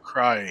Okay. you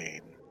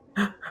crying?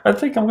 I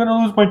think I'm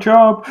gonna lose my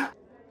job.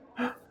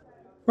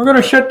 We're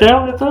gonna shut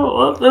down.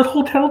 The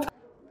whole town's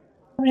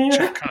here.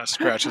 Jack kind of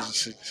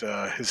scratches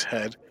his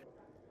head.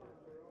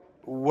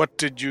 What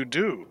did you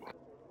do?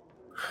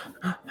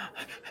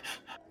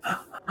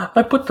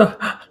 I put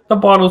the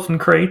bottles in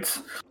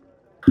crates.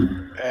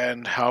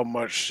 And how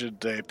much did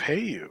they pay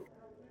you?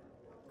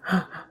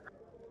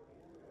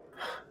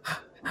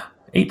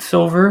 8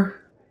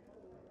 silver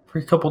for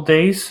a couple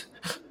days.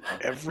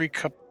 Every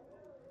cup.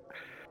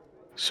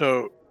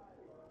 So,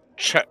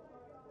 Jack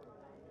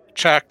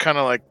kind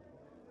of like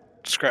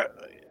scratch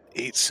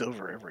 8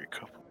 silver every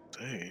couple of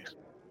days.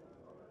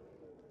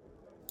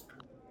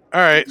 All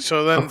right,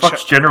 so then The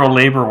fuck's general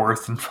labor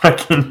worth in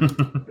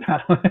fucking?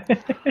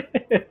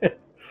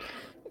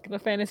 The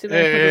fantasy life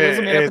where the rules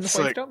are made up and the it's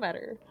points like- don't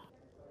matter.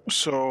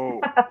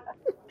 So,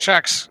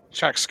 Jack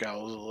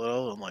scowls a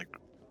little and like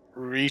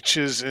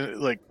reaches in,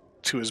 like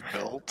to his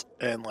belt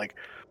and like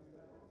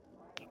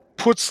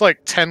puts like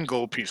 10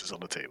 gold pieces on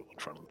the table in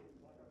front of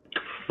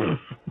him.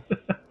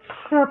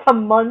 That's a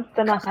month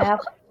and a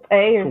half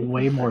pay.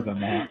 Way more than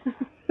that.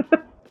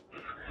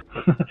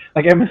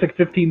 Like I miss like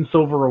 15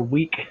 silver a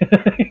week.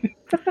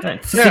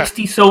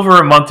 60 silver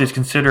a month is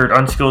considered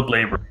unskilled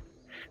labor.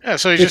 Yeah,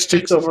 so he just 60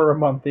 takes silver a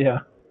month, yeah.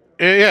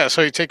 Yeah,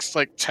 so he takes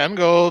like 10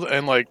 gold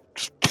and like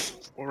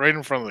right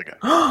in front of the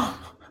guy.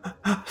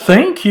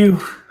 Thank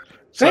you.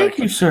 It's Thank like-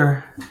 you,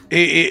 sir.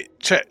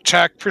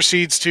 Chak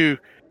proceeds to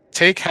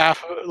take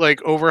half,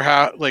 like over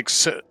half, like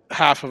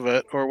half of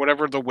it or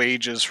whatever the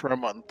wage is for a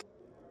month,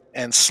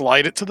 and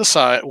slide it to the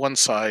side, one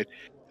side,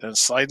 and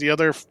slide the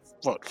other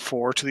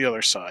 4 to the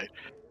other side,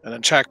 and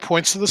then Chak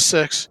points to the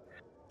 6.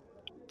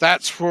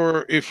 That's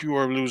for if you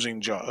are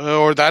losing job,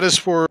 or that is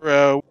for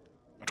not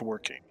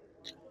working.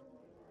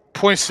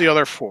 Points to the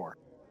other 4.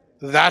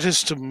 That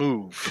is to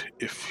move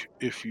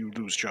if you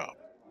lose job.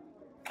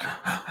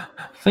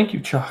 Thank you,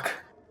 Chuck.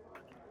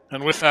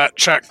 And with that,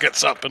 Chak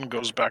gets up and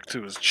goes back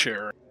to his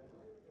chair.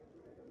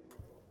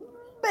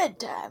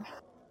 Bedtime.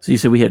 So you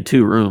said we had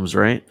 2 rooms,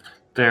 right?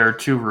 There are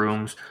 2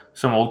 rooms,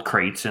 some old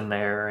crates in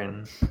there,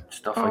 and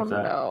stuff Oh like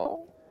that.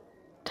 no.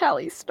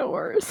 Tally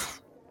stores.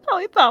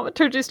 Tally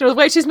thaumaturgy stores.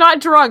 Wait, she's not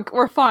drunk.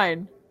 We're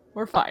fine.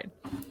 We're fine.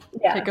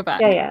 Yeah. Take it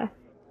back. Yeah.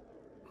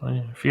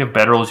 If you have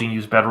bedrolls, you can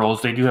use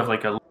bedrolls. They do have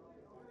like a,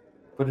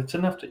 but it's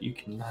enough that you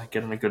can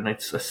get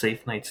a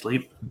safe night's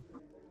sleep.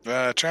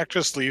 Chak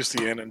just leaves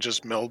the inn and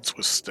just melds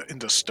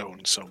into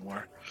stone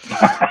somewhere.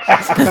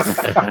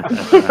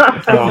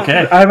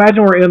 Okay. I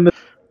imagine we're in the.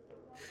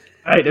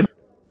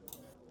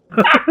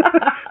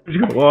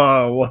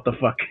 Whoa, what the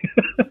fuck?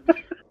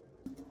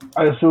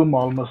 I assume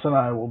Almas and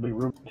I will be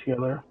rooming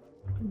together.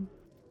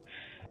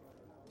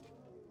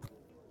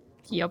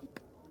 Yep.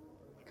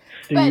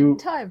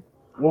 Bedtime.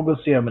 We'll go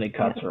see how many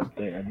cots are up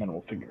there, and then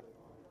we'll figure it out.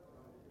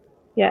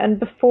 Yeah, and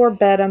before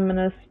bed, I'm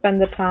gonna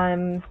spend the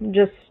time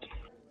just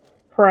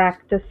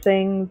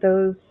practicing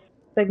those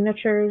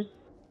signatures.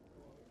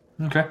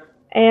 Okay.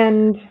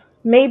 And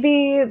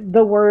maybe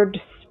the word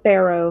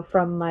sparrow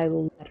from my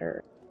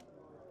letter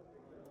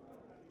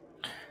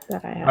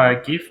that I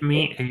have. Give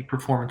me a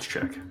performance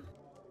check.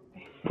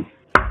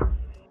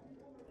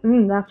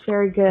 That's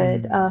very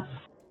good.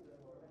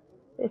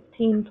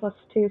 15 plus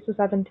 2, so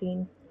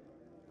 17.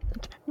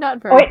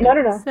 Not very Oh, wait,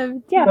 good. no.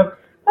 17. Yeah,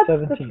 that's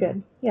 17.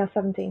 good. Yeah,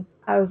 17.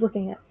 I was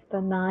looking at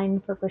the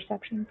 9 for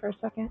perception for a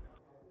second.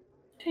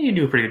 Yeah, you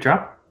do a pretty good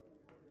job.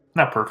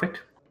 Not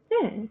perfect.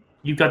 Yeah,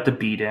 You got the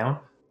B down.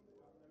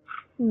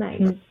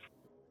 nice.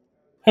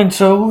 And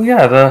so,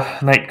 yeah, the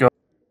night goes.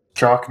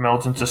 Chalk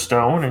melds into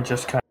stone and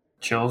just kind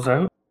of chills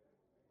out.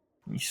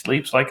 He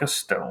sleeps like a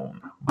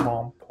stone.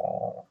 Bom,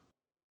 bom.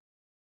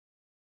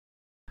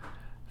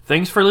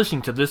 Thanks for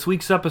listening to this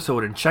week's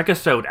episode, and check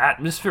us out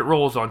at Misfit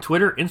Rolls on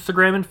Twitter,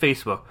 Instagram, and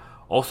Facebook.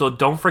 Also,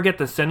 don't forget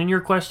to send in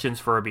your questions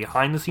for our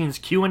behind-the-scenes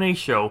Q&A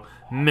show,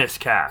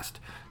 Miscast.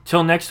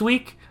 Till next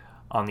week,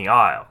 on the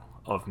Isle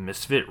of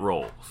Misfit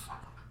Rolls.